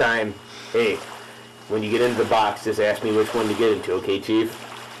 next time, hey, when you get into the box, just ask me which one to get into, okay, Chief?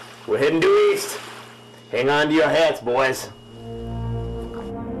 We're heading due east. Hang on to your hats, boys.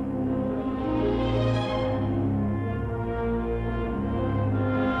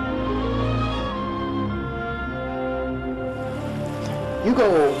 You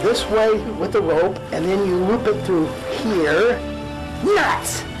go this way with the rope, and then you loop it through here.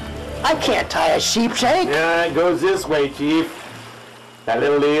 Nuts! I can't tie a sheep shank. Yeah, it goes this way, Chief. That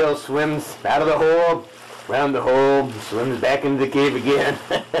little eel swims out of the hole, round the hole, swims back into the cave again.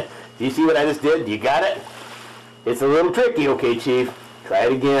 Do you see what I just did? You got it? It's a little tricky, okay, Chief? Try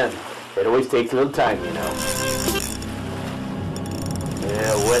it again. It always takes a little time, you know.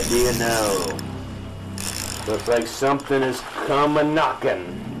 Yeah, what do you know? Looks like something is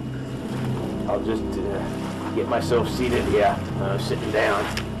come-a-knocking. I'll just get myself seated here. Sitting down.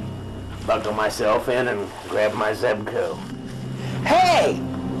 Buckle myself in and grab my Zebco. Hey!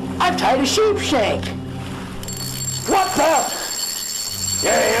 I've tied a sheep shank. What the?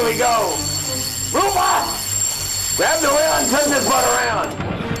 Yeah, here we go. Roopa! Grab the wheel and turn this butt around.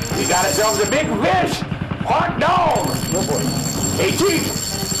 We got ourselves a big fish. Hot dog. Oh boy. Hey, Chief.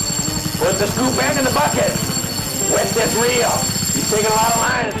 Put the scoop back in the bucket. Wet this reel. He's taking a lot of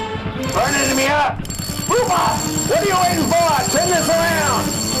line. Burning me up. Roopa! What are you waiting for? Turn this around.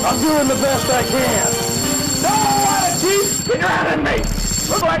 I'm doing the best I can. Don't want it, Chief. You're drowning me.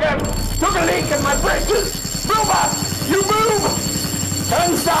 Look like I took a leak in my britches. Roopa! You move!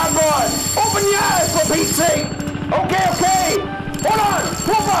 Turn starboard! Open your eyes, for Pete's sake! Okay, okay! Hold on!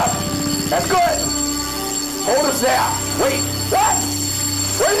 Whoop up! That's good! Hold us there! Wait, what?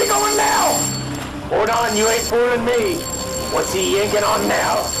 Where's he going now? Hold on, you ain't fooling me! What's he yanking on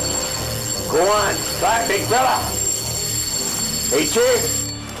now? Go on, try it, big fella! Hey, Chief!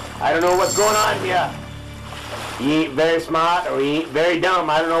 I don't know what's going on here. He ain't very smart or he ain't very dumb,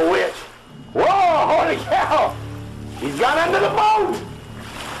 I don't know which. Whoa, holy cow! He's got under the boat!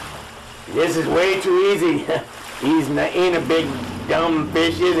 This is way too easy. Ain't a big dumb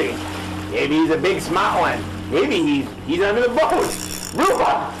fish, is he? Maybe he's a big smart one. Maybe he's under the boat.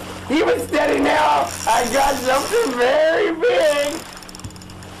 Rupa! Even steady now! I got something very big!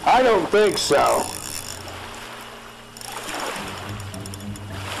 I don't think so.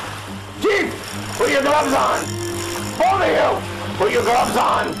 Chief! Put your gloves on! Both of you! Put your gloves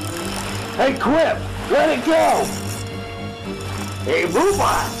on! Hey, quit! Let it go! Hey,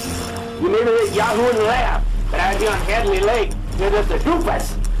 Rupa! You made me Yahoo in the lab, but out here on Hadley Lake, you're just a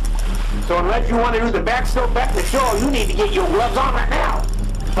doofus. So unless you want to do the backstroke back to shore, you need to get your gloves on right now.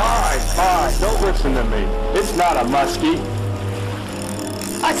 Fine, don't listen to me. It's not a muskie.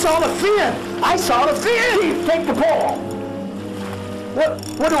 I saw the fin! I saw the fin! Chief, take the pole.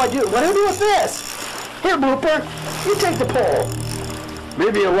 What do I do? What do I do with this? Here, Blooper, you take the pole.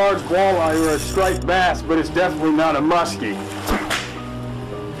 Maybe a large walleye or a striped bass, but it's definitely not a muskie.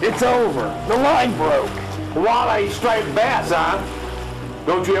 It's over. The line broke. Walleye striped bass, huh?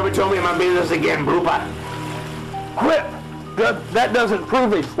 Don't you ever tell me my business again, Blooper. Quit! That doesn't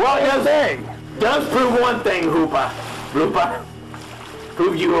prove it. Well, it does prove one thing, Blooper.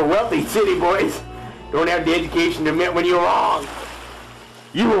 Proves you were wealthy city boys. Don't have the education to admit when you're wrong.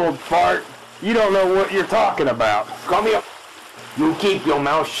 You old fart. You don't know what you're talking about. Call me up. You keep your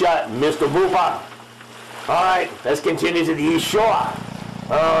mouth shut, Mr. Blooper. All right, let's continue to the East Shore.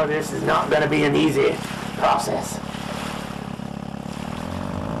 Oh, this is not going to be an easy process.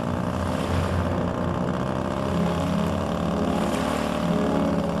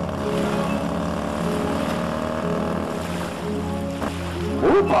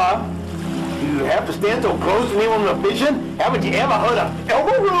 Blooper, you have to stand so close to me when we're fishing? Haven't you ever heard of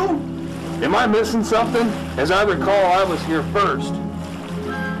elbow room? Am I missing something? As I recall, I was here first.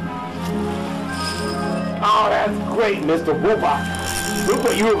 Oh, that's great, Mr. Blooper. Look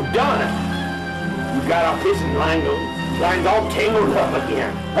what you have done. You got our fishing lines all tangled up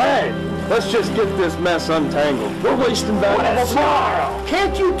again. Hey, let's just get this mess untangled. We're wasting valuable What a snarl!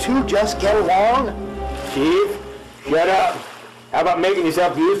 Can't you two just get along? Chief, shut up. How about making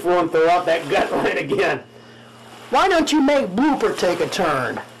yourself useful and throw out that gut line again? Why don't you make Blooper take a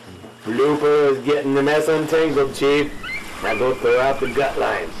turn? Blooper is getting the mess untangled, Chief. Now go throw out the gut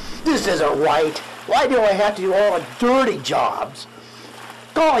line. This isn't right. Why do I have to do all the dirty jobs?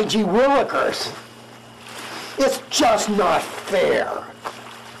 Golly gee willikers. It's just not fair.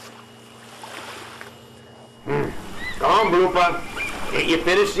 Come on, Blooper. Ain't you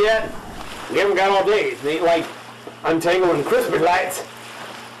finished yet? We haven't got all day. It ain't like untangling Christmas lights.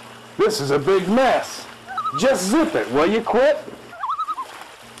 This is a big mess. Just zip it, will you quit?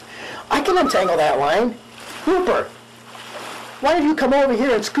 I can untangle that line. Blooper, why don't you come over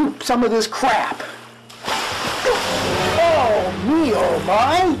here and scoop some of this crap? Oh, me, oh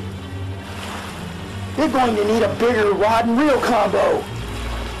my! You're going to need a bigger rod and reel combo.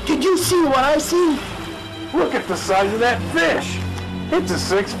 Did you see what I see? Look at the size of that fish. It's a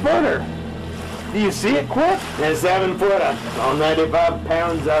 6-footer. Do you see it, Quit? A 7-footer. All 95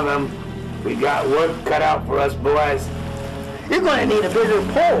 pounds of them. We got work cut out for us, boys. You're going to need a bigger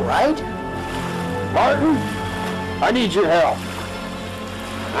pole, right? Martin, I need your help.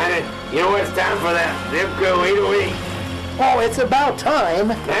 You know what? It's time for that Zipco 808. Oh, it's about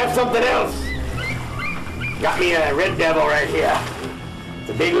time. I have something else. Got me a red devil right here. It's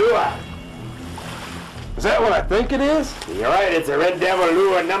a big lure. Is that what I think it is? You're right, it's a red devil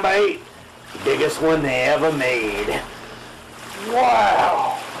lure number 8. The biggest one they ever made.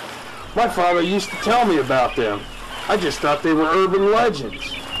 Wow. My father used to tell me about them. I just thought they were urban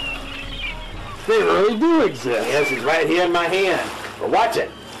legends. They really do exist. Yes, it's right here in my hand. But watch it.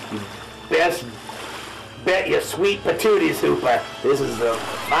 You best bet your sweet patooties, Hooper. This is the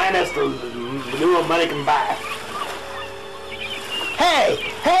finest lure money can buy. Hey,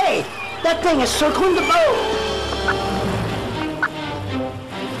 hey! That thing is circling the boat!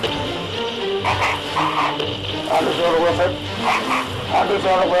 I'll just order with it. I'll just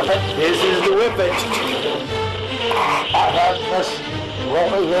order with it. This is the whippet. I have this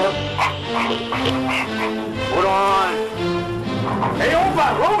roller here. Put on. Hey,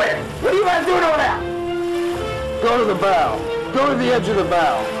 Ruby, what are you guys doing over there? Go to the bow. Go to the edge of the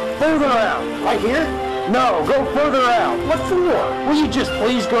bow. Further out. Right here? No, go further out. What for? Will you just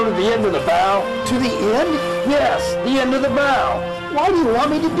please go to the end of the bow? To the end? Yes, the end of the bow. Why do you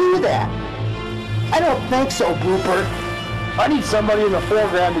want me to do that? I don't think so, Blooper. I need somebody in the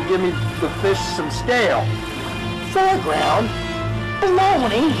foreground to give me the fish some scale. Foreground?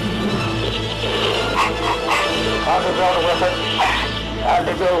 Baloney! I'll just order with it. I'll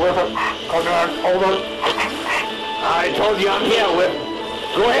just order with it. Come on, hold on. I told you I'm here, Whip.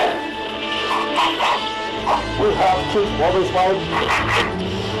 Go ahead. We have Chief Wobby's wife.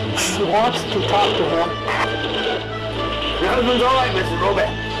 She wants to talk to him. Your husband's all right, Mrs. Ruby.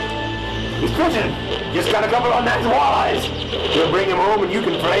 He's fishing. Just got a couple of nice walleyes. We'll bring him home and you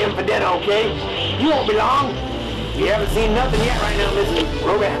can fillet him for dinner, okay? You won't be long. You haven't seen nothing yet right now, Mrs.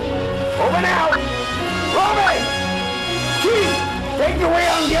 Ruby. Over now! Ruby! Chief, take the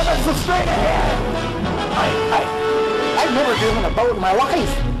wheel and give us the straight ahead. I've never driven a boat in my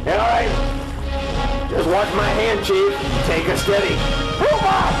life. Yeah, all right. Just watch my hand, Chief. Take her steady.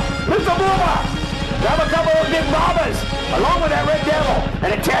 Booba! Mr. Booba! Grab a couple of big bobbers, along with that red devil,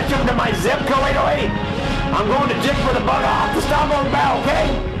 and attach them to my Zipco 808. I'm going to jig for the bug off the starboard bow, okay?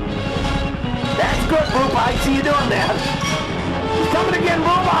 That's good, Booba. I see you doing that. He's coming again,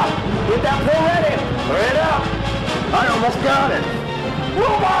 move up! Get that pull ready! Hurry it up! I almost got it!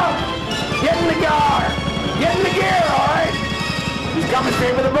 Move up! Get in the gear! Get in the gear, alright? He's coming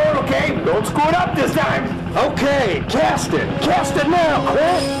straight for the boat, okay? Don't screw it up this time! Okay, cast it! Cast it now,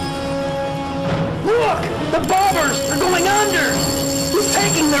 quick! Look! The bobbers are going under! He's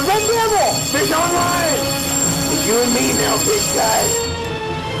taking the Red Devil! Fish on line! It's you and me now, big guy.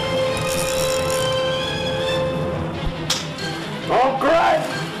 Oh, crud!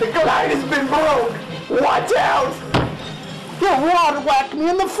 The glide has been broke! Watch out! Your rod whacked me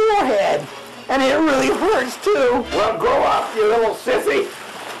in the forehead, and it really hurts too. Well, grow up, you little sissy.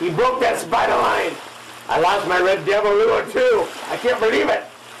 He broke that spider line. I lost my Red Devil lure too. I can't believe it.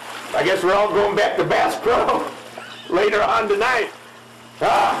 I guess we're all going back to Bass Pro later on tonight.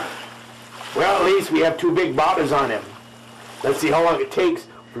 Well, at least we have 2 big bobbers on him. Let's see how long it takes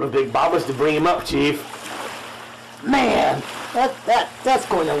for the big bobbers to bring him up, Chief. Man, that's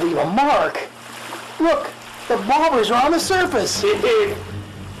going to leave a mark. Look, the bobbers are on the surface.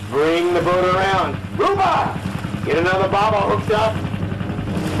 Bring the boat around. Ruba! Get another bobber hooked up.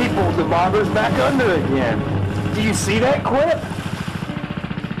 He pulled the bobbers back under again. Do you see that, Quip?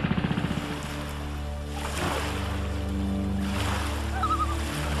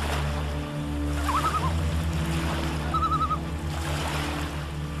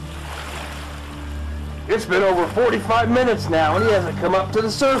 It's been over 45 minutes now, and he hasn't come up to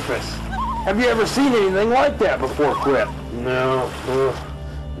the surface. Have you ever seen anything like that before, Quip? No,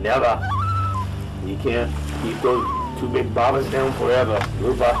 never. You can't keep those 2 big bobbers down forever,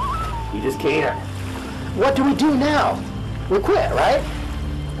 Rupa. You just can't. What do we do now? We quit, right?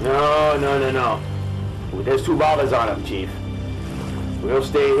 No. There's 2 bobbers on him, Chief. We'll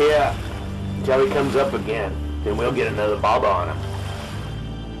stay here until he comes up again. Then we'll get another bobber on him.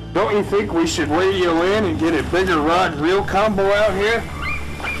 Don't you think we should radio in and get a bigger rod and reel combo out here?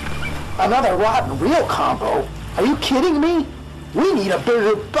 Another rod and reel combo? Are you kidding me? We need a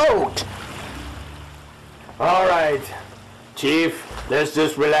bigger boat. All right, Chief, let's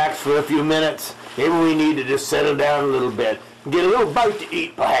just relax for a few minutes. Maybe we need to just settle down a little bit and get a little bite to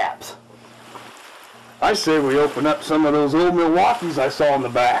eat, perhaps. I say we open up some of those old Milwaukees I saw in the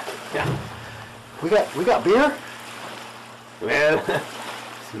back. Yeah. We got beer? Well,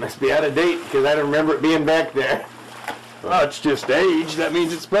 it must be out of date because I don't remember it being back there. Well, it's just age. That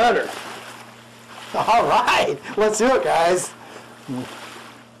means it's better. All right, let's do it, guys.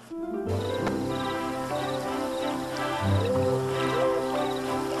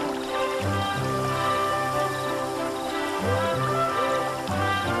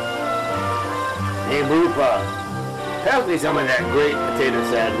 Hey, Rupa, pass me some of that great potato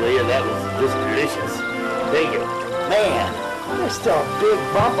salad, Leah. That was just delicious. Thank you. Man, there's still a big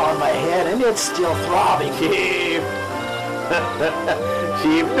bump on my head, and it's still throbbing. Chief.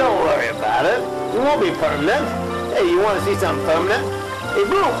 Chief, don't worry about it. It won't be permanent. Hey, you want to see something permanent? Hey,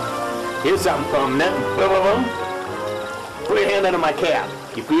 boom. Here's something permanent. Boom, boom, boom. Put your hand under my cap.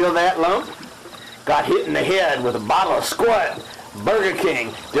 You feel that lump? Got hit in the head with a bottle of Squirt. Burger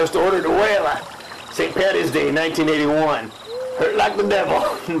King just ordered a whaler. St. Patty's Day, 1981. Hurt like the devil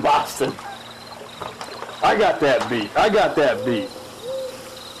in Boston. I got that beat.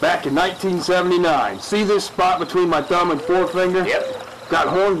 Back in 1979. See this spot between my thumb and forefinger? Yep. Got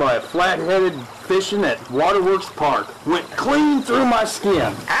horned by a flat-headed fishing at Waterworks Park. Went clean through my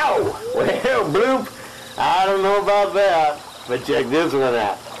skin. Ow! Well, bloop, I don't know about that, but check this one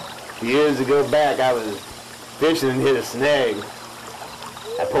out. Years ago back, I was fishing and hit a snag.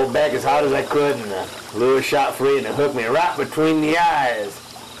 I pulled back as hard as I could, and the lure shot free, and it hooked me right between the eyes.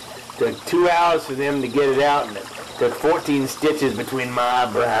 Took 2 hours for them to get it out, and it took 14 stitches between my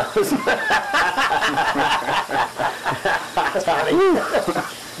eyebrows.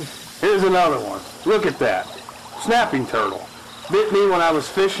 Here's another one. Look at that. Snapping turtle. Bit me when I was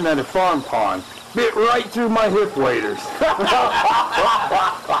fishing at a farm pond. Bit right through my hip waders.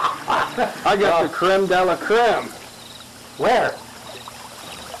 I got the creme de la creme. Where?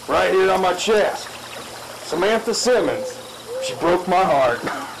 Right here on my chest. Samantha Simmons. She broke my heart.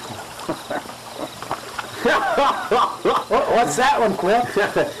 What's that one, Quip?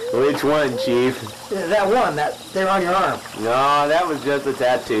 Which one, Chief? That one, that there on your arm. No, that was just a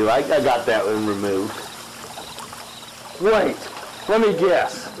tattoo. I got that one removed. Wait, let me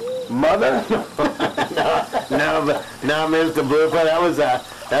guess. Mother? no, Mr. Blooper, that was a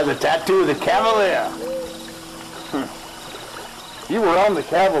tattoo of the Cavalier. You were on the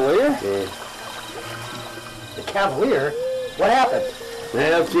Cavalier? Yeah. The Cavalier? What happened?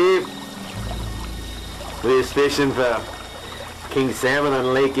 Well, Chief, we was fishing for king salmon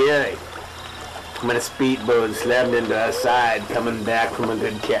on Lake Erie. when a speedboat slammed into our side coming back from a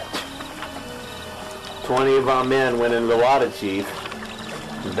good catch. 20 of our men went into the water, Chief.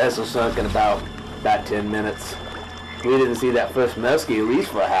 The vessel sunk in about 10 minutes. We didn't see that first muskie at least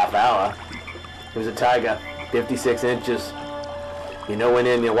for a half hour. It was a tiger, 56 inches. You know when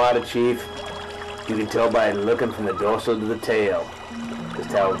in the water, Chief, you can tell by looking from the dorsal to the tail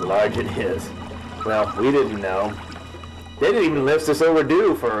just how large it is. Well, we didn't know. They didn't even lift us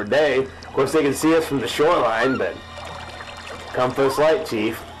overdue for a day. Of course, they can see us from the shoreline, but come first light,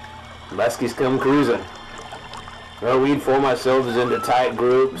 Chief, muskies come cruising. Well, we'd form ourselves into tight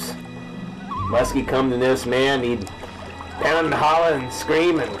groups. Muskie come to this man, he'd pound and holler and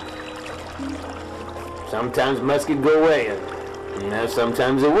scream, and sometimes muskie'd go away, and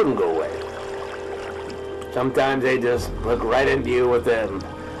sometimes it wouldn't go away. Sometimes they just look right into you with them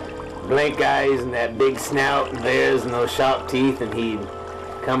blank eyes and that big snout and theirs and those sharp teeth, and he'd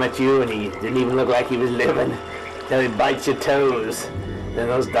come at you and he didn't even look like he was living till he'd bite your toes. Then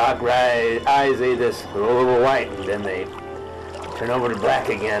those dark eyes, they just roll over white, and then they turn over to black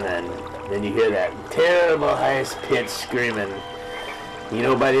again, and then you hear that terrible high-pitched screaming. You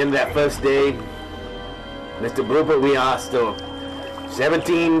know, by the end of that first day, Mr. Blooper, we lost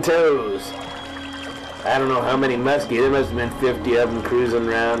 17 toes. I don't know how many muskie, there must have been 50 of them cruising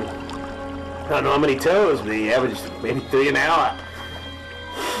around. I don't know how many toes, but he averaged maybe 3 an hour.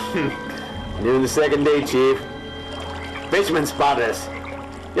 Noon the second day, Chief. Fishermen spotted us.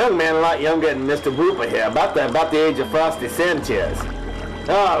 Young man, a lot younger than Mr. Blooper here, about the age of Frosty Sanchez.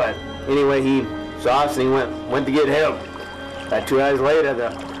 Oh, but anyway, he saw us and he went to get help. About 2 hours later, the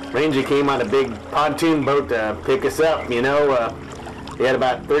ranger came on a big pontoon boat to pick us up. You know, he had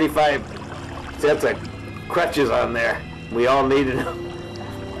about 35 sets of crutches on there. We all needed them.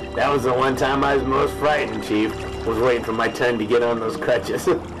 That was the one time I was most frightened, Chief. Was waiting for my turn to get on those crutches.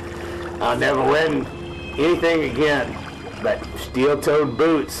 I'll never win anything again but steel-toed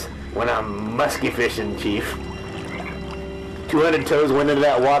boots when I'm muskie fishing, Chief. 200 toes went into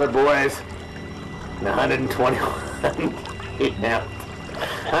that water, boys. And 121. Yeah.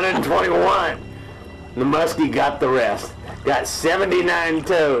 121. The muskie got the rest. Got 79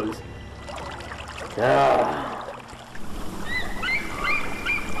 toes.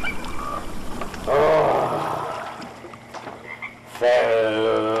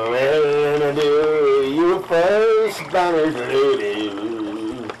 Farewell and adieu, you first banner's lady.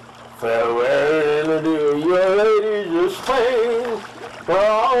 Farewell and adieu, your ladies of Spain. For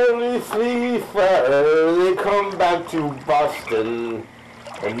only 3 fair, they come back to Boston.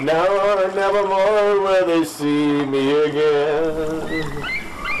 And now never more will they see me again.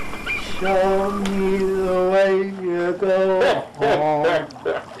 Show me the way you go home.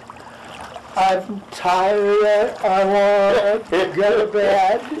 I'm tired, I want to go to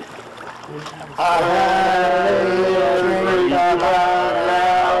bed. I had a drink about an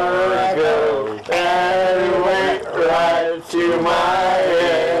hour ago, and it went right to my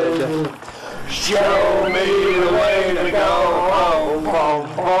head. Show me the way to go home, home,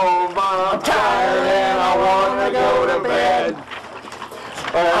 home. I'm tired and I want to go to bed.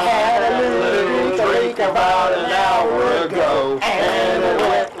 I had a little drink about an hour ago, and it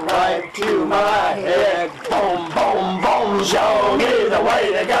went right to my head. Boom, boom, boom, show me the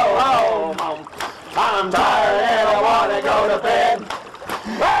way to go home. I'm tired and I want to go to bed.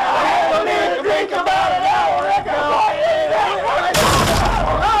 Well, I had a little drink about an hour ago.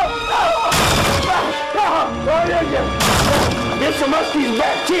 Mr. Muskie's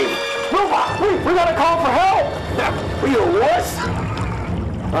back, Chief. Move on. We gotta call for help. Were you a wuss?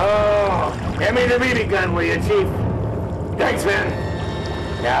 Oh, hand me the BB gun, will you, Chief? Thanks, man.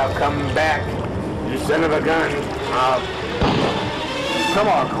 Now come back, you son of a gun. Come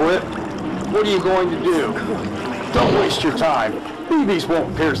on, Quip. What are you going to do? Don't waste your time. BBs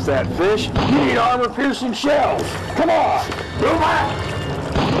won't pierce that fish. You need armor-piercing shells. Come on. Move on.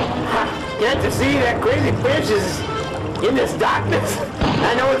 Can't you see that crazy fish is in this darkness?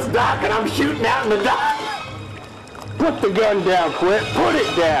 I know it's dark and I'm shooting out in the dark. Put the gun down, Quip. Put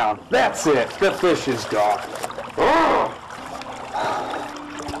it down. That's it. The fish is gone. Oh.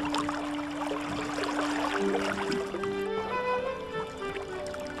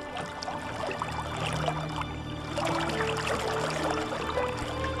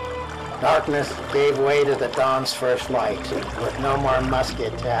 Darkness gave way to the dawn's first light, with no more muskie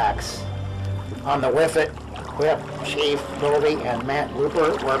attacks. On the Whiffet, Quip, Chief, Goldie, and Matt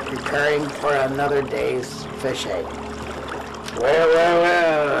Rupert were preparing for another day's fishing.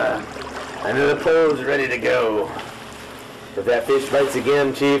 Well, I know the pole's ready to go. If that fish bites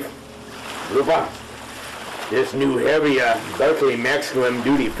again, Chief, loop up. This new heavy Berkeley maximum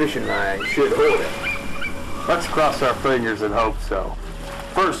duty fishing line should hold it. Let's cross our fingers and hope so.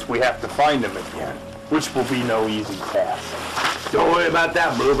 First, we have to find him again, which will be no easy task. Don't worry about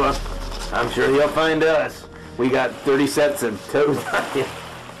that, Blooper. I'm sure he'll find us. We got 30 sets of toes on you.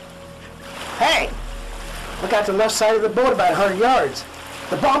 Hey! Look out to the left side of the boat about 100 yards.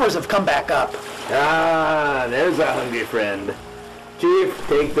 The bombers have come back up. Ah, there's a hungry friend. Chief,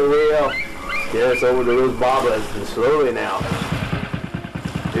 take the wheel. Steer us over to those bobbers, and slowly now.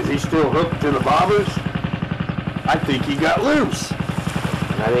 Is he still hooked to the bobbers? I think he got loose.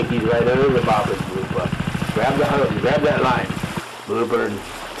 I think he's right under the bobbers, Blooper. Grab the hook, grab that line, Blooper, and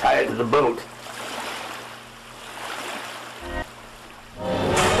tie it to the boat.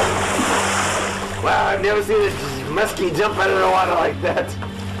 Wow, I've never seen a muskie jump out of the water like that.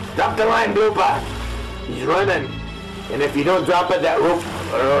 Drop the line, Blooper. He's running. And if you don't drop it, that rope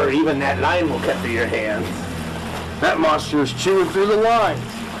or even that line will cut through your hands. That monster is chewing through the lines.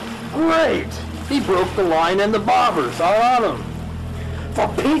 Great! He broke the line and the bobbers all on him. For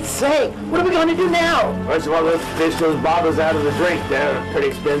Pete's sake, what are we going to do now? First of all, let's fish those bobbers out of the drink. They're pretty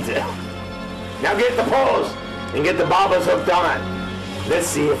expensive. Now get the poles and get the bobbers hooked on. Let's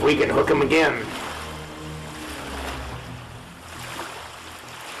see if we can hook them again.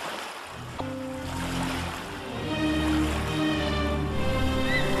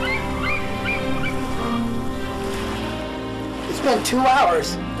 It's been 2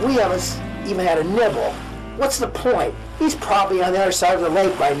 hours. We haven't even had a nibble. What's the point? He's probably on the other side of the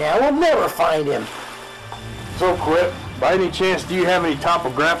lake by now. We'll never find him. So, Quip, by any chance, do you have any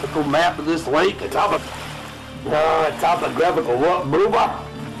topographical map of this lake? Topographical what, Blooper?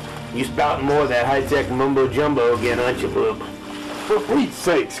 You spouting more of that high-tech mumbo-jumbo again, aren't you, Bloop? For Pete's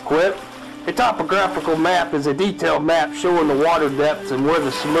sakes, Quip. A topographical map is a detailed map showing the water depths and where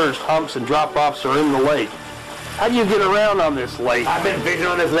the submerged humps and drop-offs are in the lake. How do you get around on this lake? I've been fishing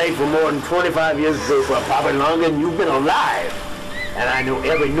on this lake for more than 25 years, Blooper, probably longer than you've been alive. And I know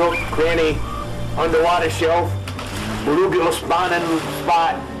every nook, cranny, underwater shelf, bluegill spawning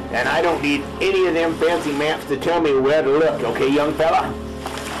spot, and I don't need any of them fancy maps to tell me where to look, okay, young fella?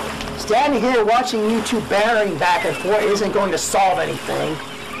 Standing here watching you two bantering back and forth isn't going to solve anything.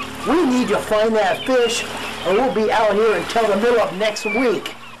 We need to find that fish, or we'll be out here until the middle of next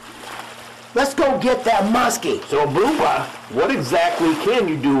week. Let's go get that muskie. So, Blooper, what exactly can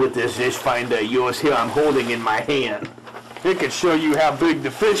you do with this fish finder of yours here I'm holding in my hand? It could show you how big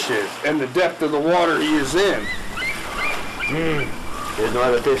the fish is and the depth of the water he is in. There's no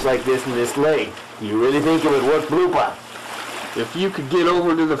other fish like this in this lake. You really think it would work, Blooper? If you could get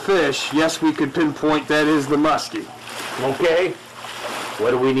over to the fish, yes, we could pinpoint that is the muskie. Okay.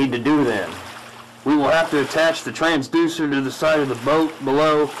 What do we need to do then? We will have to attach the transducer to the side of the boat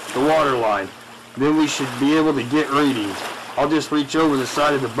below the water line. Then we should be able to get readings. I'll just reach over the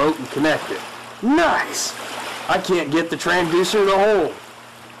side of the boat and connect it. Nice! I can't get the transducer to hold.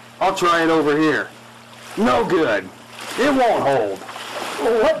 I'll try it over here. No good. It won't hold.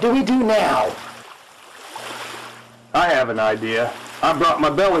 Well, what do we do now? I have an idea. I brought my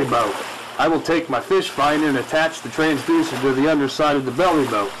belly boat. I will take my fish finder and attach the transducer to the underside of the belly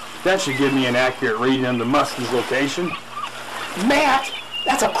boat. That should give me an accurate reading on the muskie's location. Matt,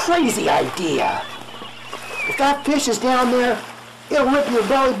 that's a crazy idea. If that fish is down there, it'll rip your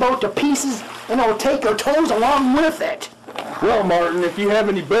belly boat to pieces and it'll take your toes along with it. Well, Martin, if you have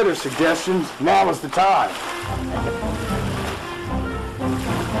any better suggestions, now is the time.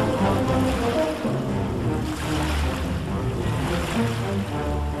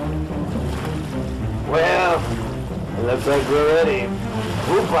 Well, it looks like we're ready.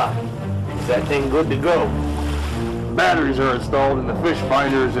 Hoopa! Is that thing good to go? Batteries are installed and the fish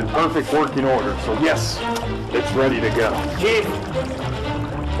finder is in perfect working order, so yes, it's ready to go. Chief,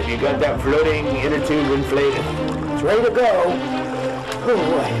 have you got that floating inner tube inflated? It's ready to go. Oh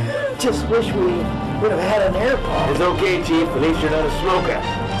boy, just wish we would have had an air pump. It's okay, Chief, at least you're not a smoker.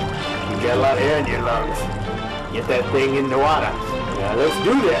 You got a lot of air in your lungs. Get that thing in the water. Now let's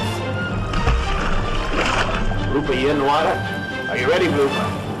do this. Blooper, you in the water? Are you ready, Blooper?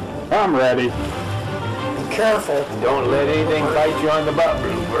 I'm ready. Be careful. Don't let anything bite you on the butt,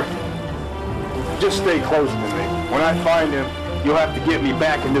 Blooper. Just stay close to me. When I find him, you'll have to get me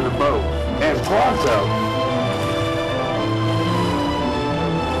back into the boat. And pronto.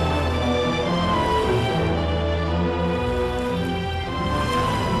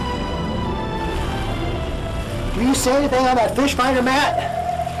 Do you say anything on that fish finder, Matt?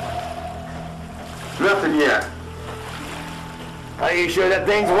 Nothing yet. Are you sure that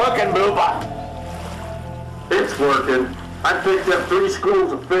thing's working, Blooper? It's working. I picked up 3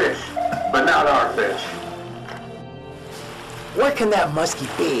 schools of fish, but not our fish. Where can that muskie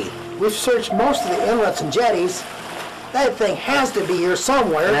be? We've searched most of the inlets and jetties. That thing has to be here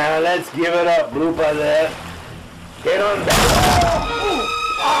somewhere. Now let's give it up, Bloop on that. Get on back.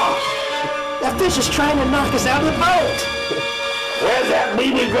 That fish is trying to knock us out of the boat. Where's that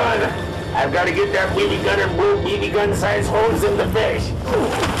BB gun? I've got to get that BB gun and blow BB gun size holes in the fish.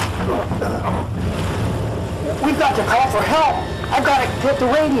 We've got to call for help. I've got to hit the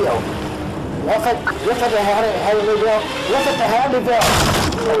radio. Lift at the Hadleyville. Lift at the Hadleyville.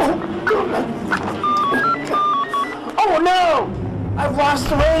 Oh no! I've lost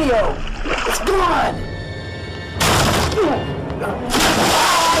the radio. It's gone.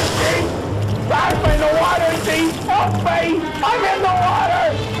 I'm in the water, Steve! Help me! I'm in the water!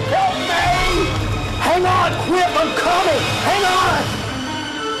 Help me! Hang on, Quip, I'm coming! Hang on!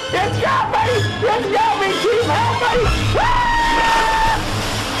 It's got me! It's got me, Chief! Help me! Ah!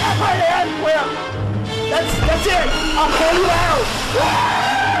 Get my hand, Quip! That's it! I'll pull you out!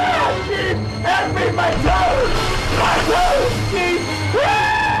 Ah! Chief! Help me, my toes! My toes, Chief!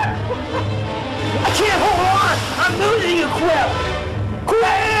 Ah! I can't hold on! I'm losing you, Quip!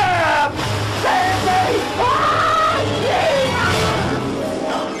 Quip! Save me! Ah!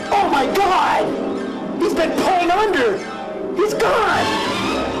 Oh my God! He's been pulling under! He's gone!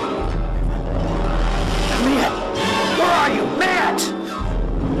 Matt! Where are you? Matt!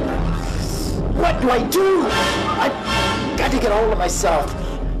 What do I do? I've got to get hold of myself.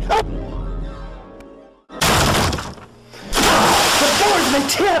 The board's been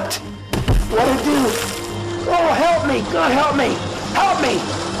tipped! What'll I do? Oh, help me! God, help me! Help me!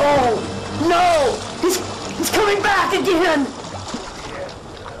 Oh, no! He's coming back again!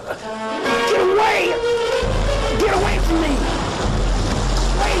 Get away! Get away from me!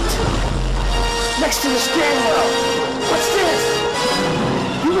 Wait! Next to the steering wheel. What's this?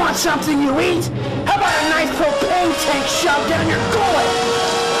 You want something you eat? How about a nice propane tank shoved down your gullet?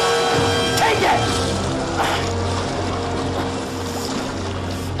 Take it!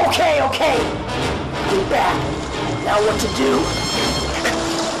 Okay. Get back. Now what to do?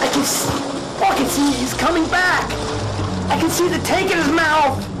 I can see he's coming back. I can see the tank in his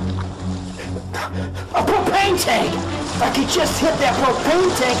mouth. A propane tank. If I could just hit that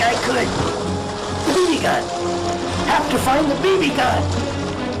propane tank, I could. The BB gun. Have to find the BB gun.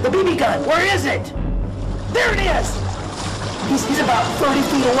 The BB gun. Where is it? There it is. He's about 30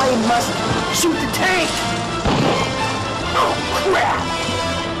 feet away. Must shoot the tank. Oh crap!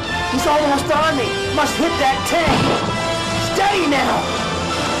 He's almost on me. Must hit that tank. Steady now.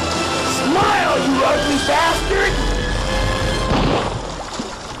 Smile, you ugly bastard!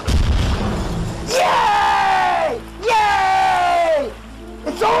 Yay! Yay!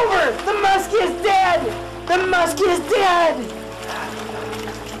 It's over! The muskie is dead! The muskie is dead!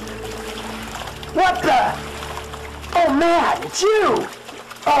 What the? Oh, Matt, it's you!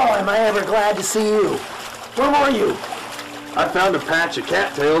 Oh, am I ever glad to see you. Where were you? I found a patch of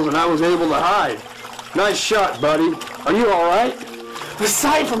cattails and I was able to hide. Nice shot, buddy. Are you all right?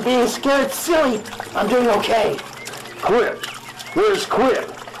 Aside from being scared silly, I'm doing okay. Quip. Where's Quip?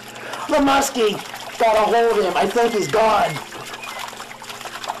 The muskie. Got a hold of him. I think he's gone.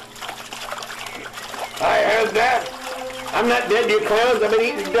 I heard that. I'm not dead, you clowns. I've been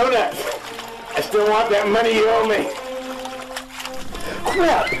eating donuts. I still want that money you owe me.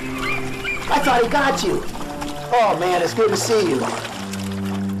 Quip! I thought he got you. Oh man, it's good to see you.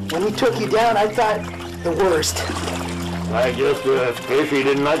 When he took you down, I thought the worst. I guess the fishy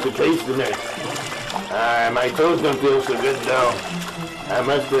didn't like the taste of it. My toes don't feel so good though. I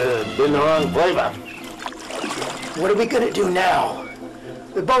must have been the wrong flavor. What are we gonna do now?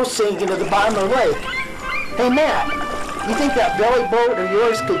 The boat's sinking to the bottom of the lake. Hey Matt, you think that belly boat of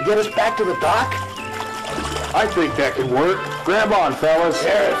yours could get us back to the dock? I think that could work. Grab on, fellas.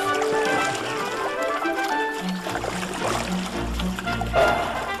 Yes.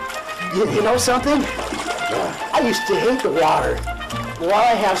 You know something? I used to hate the water. Well,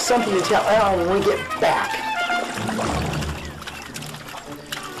 I have something to tell Al when we get back.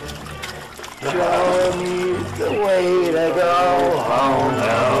 Show me the way to go home.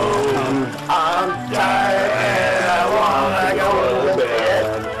 I'm tired and I wanna go to bed.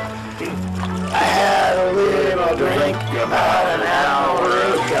 I had a little drink about an hour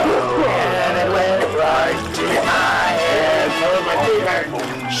ago, and it went right to my head.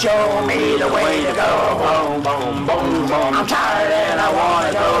 Show me the way to go home. I'm tired and I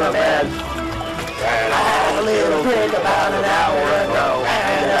wanna go to bed. I had a little drink about an hour